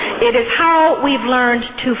 It is how we've learned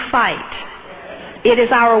to fight. It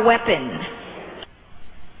is our weapon.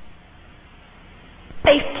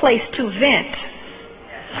 Safe place to vent.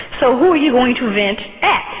 So who are you going to vent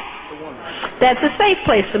at? That's a safe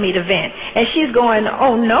place for me to vent. And she's going,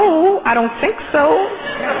 oh no, I don't think so.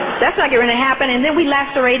 That's not going to happen. And then we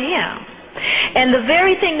lacerate him. And the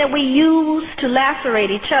very thing that we use to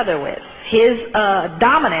lacerate each other with, his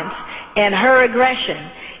dominance and her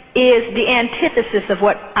aggression, is the antithesis of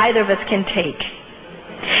what either of us can take.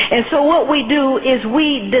 And so what we do is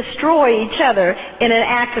we destroy each other in an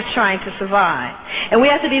act of trying to survive. And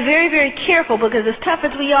we have to be very, very careful, because as tough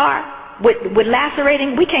as we are with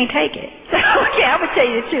lacerating, we can't take it. Okay, I'm going to tell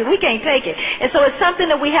you the truth. We can't take it. And so it's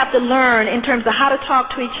something that we have to learn in terms of how to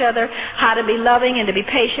talk to each other, how to be loving and to be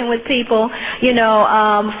patient with people.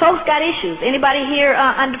 Folks got issues. Anybody here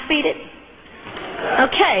undefeated?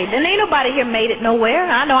 Okay, then ain't nobody here made it nowhere.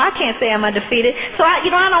 I know I can't say I'm undefeated. So I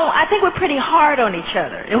think we're pretty hard on each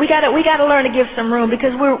other, and we got to learn to give some room,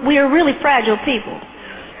 because we are really fragile people.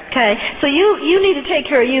 Okay, so you need to take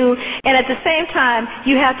care of you, and at the same time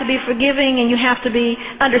you have to be forgiving, and you have to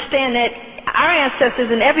understand that our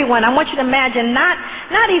ancestors and everyone. I want you to imagine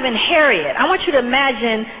not even Harriet. I want you to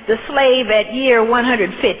imagine the slave at year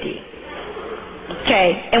 150.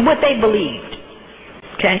 Okay, and what they believed.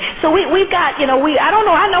 Okay, so we've got, I don't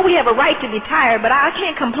know, I know we have a right to be tired, but I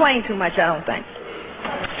can't complain too much, I don't think.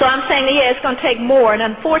 So I'm saying that, it's going to take more, and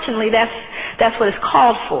unfortunately that's what it's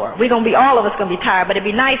called for. All of us going to be tired, but it'd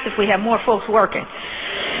be nice if we have more folks working.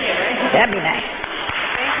 That'd be nice.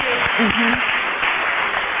 Thank you.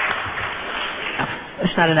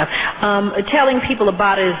 It's not enough. Telling people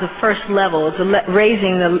about it is the first level. It's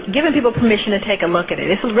giving people permission to take a look at it.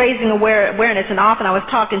 This is raising awareness. And often I was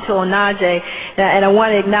talking to Onaje, and I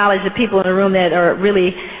want to acknowledge the people in the room that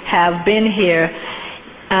really have been here.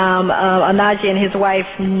 Anaji and his wife,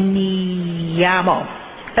 Niyamo.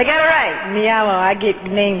 I got it right. Niyamo. I get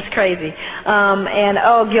names crazy. And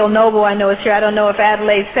Gil Noble, I know is here. I don't know if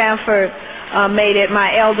Adelaide Sanford made it.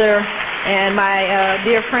 My elder and my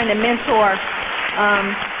dear friend and mentor.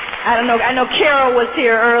 I don't know. I know Carol was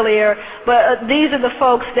here earlier, but these are the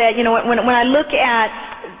folks that, you know, when I look at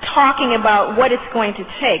talking about what it's going to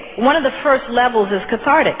take, one of the first levels is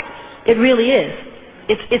cathartic. It really is.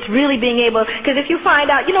 It's really being able, because if you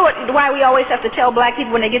find out, you know what, why we always have to tell black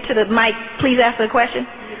people when they get to the mic, please ask the question?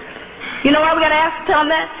 You know why we got to tell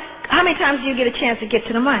them that? How many times do you get a chance to get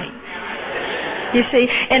to the mic? You see,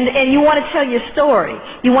 and you want to tell your story.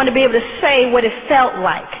 You want to be able to say what it felt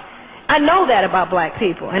like. I know that about black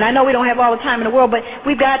people, and I know we don't have all the time in the world, but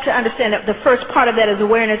we've got to understand that the first part of that is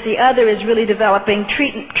awareness. The other is really developing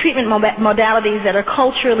treatment modalities that are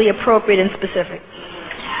culturally appropriate and specific.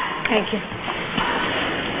 Thank you.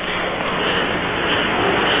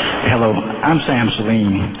 Hello, I'm Sam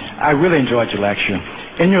Salim. I really enjoyed your lecture.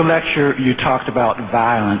 In your lecture, you talked about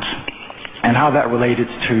violence and how that related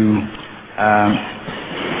to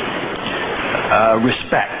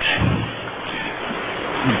respect.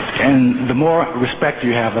 And the more respect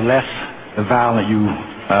you have, the less violent you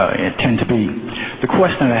tend to be. The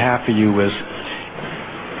question I have for you is,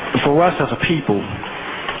 for us as a people,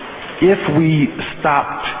 if we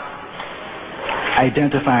stopped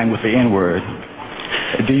identifying with the N-word,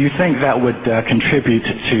 do you think that would contribute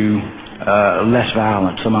to less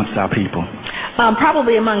violence amongst our people?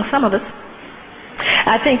 Probably among some of us.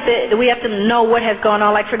 I think that we have to know what has gone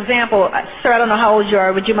on. Like, for example, sir, I don't know how old you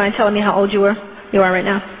are. Would you mind telling me how old you were? You are right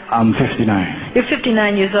now? I'm 59. You're 59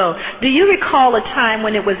 years old. Do you recall a time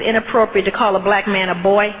when it was inappropriate to call a black man a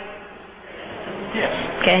boy? Yes.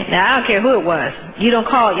 Okay. Now, I don't care who it was. I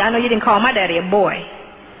know you didn't call my daddy a boy.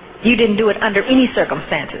 You didn't do it under any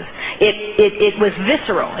circumstances. It was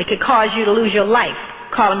visceral. It could cause you to lose your life,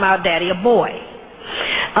 calling my daddy a boy.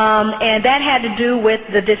 And that had to do with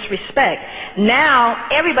the disrespect. Now,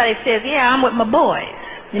 everybody says, yeah, I'm with my boys.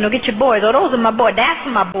 You know, get your boys. Oh, those are my boys. That's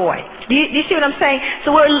my boy. Do you see what I'm saying?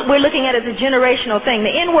 So we're looking at it as a generational thing.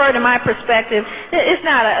 The N-word, in my perspective, it's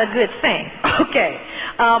not a good thing. Okay.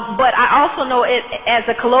 But I also know it as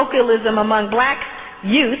a colloquialism among black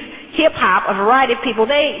youth, hip-hop, a variety of people,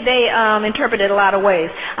 they interpret it a lot of ways.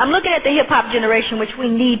 I'm looking at the hip-hop generation, which we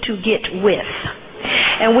need to get with.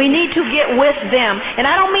 And we need to get with them. And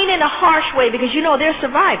I don't mean in a harsh way, because, you know, they're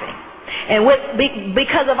surviving. And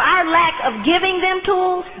because of our lack of giving them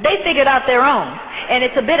tools, they figured out their own. And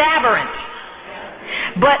it's a bit aberrant.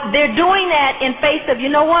 But they're doing that in face of, you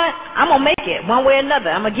know what, I'm going to make it one way or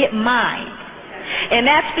another. I'm going to get mine. And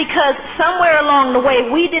that's because somewhere along the way,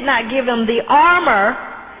 we did not give them the armor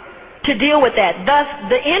to deal with that. Thus,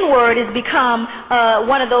 the N-word has become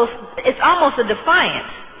one of those, it's almost a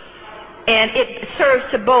defiance. And it serves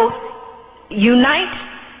to both unite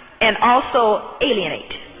and also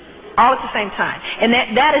alienate. All at the same time. And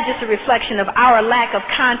that is just a reflection of our lack of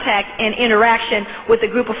contact and interaction with a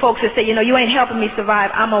group of folks that say, you know, you ain't helping me survive.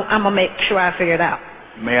 I'm going to make sure I figure it out.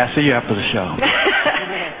 May I see you after the show?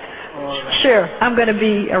 Sure. I'm going to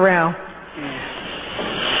be around.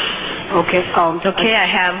 Okay. I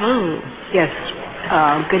have. Yes.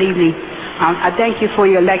 Good evening. I thank you for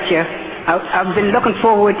your lecture. I've been looking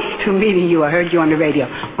forward to meeting you. I heard you on the radio.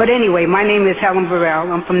 But anyway, my name is Helen Burrell.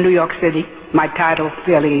 I'm from New York City. My title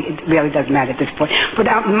really doesn't matter at this point. But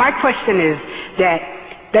my question is that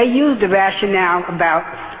they use the rationale about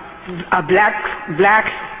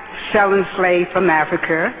blacks selling slaves from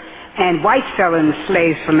Africa and whites selling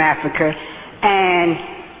slaves from Africa. And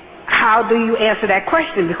how do you answer that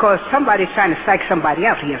question? Because somebody's trying to psych somebody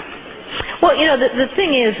out here. Well, you know, the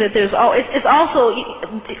thing is that it's also,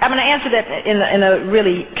 I'm going to answer that in a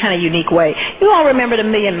really kind of unique way. You all remember the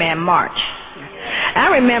Million Man March. I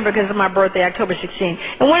remember because of my birthday, October 16th.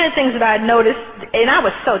 And one of the things that I noticed, and I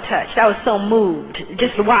was so touched, I was so moved,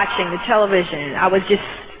 just watching the television. I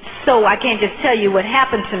can't just tell you what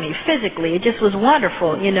happened to me physically. It just was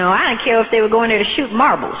wonderful. You know, I didn't care if they were going there to shoot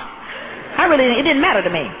marbles. It didn't matter to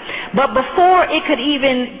me. But before it could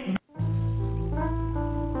even...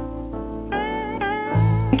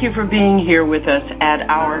 Thank you for being here with us at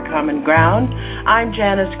Our Common Ground. I'm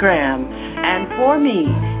Janice Graham, and for me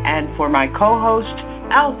and for my co-host,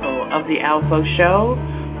 Alpha of the Alpha Show,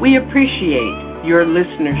 we appreciate your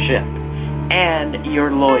listenership and your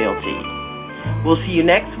loyalty. We'll see you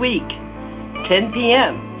next week, 10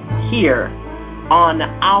 p.m., here on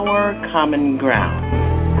Our Common Ground.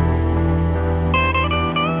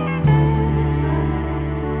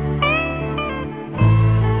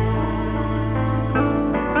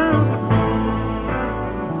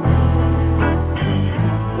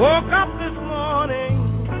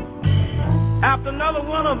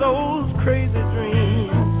 crazy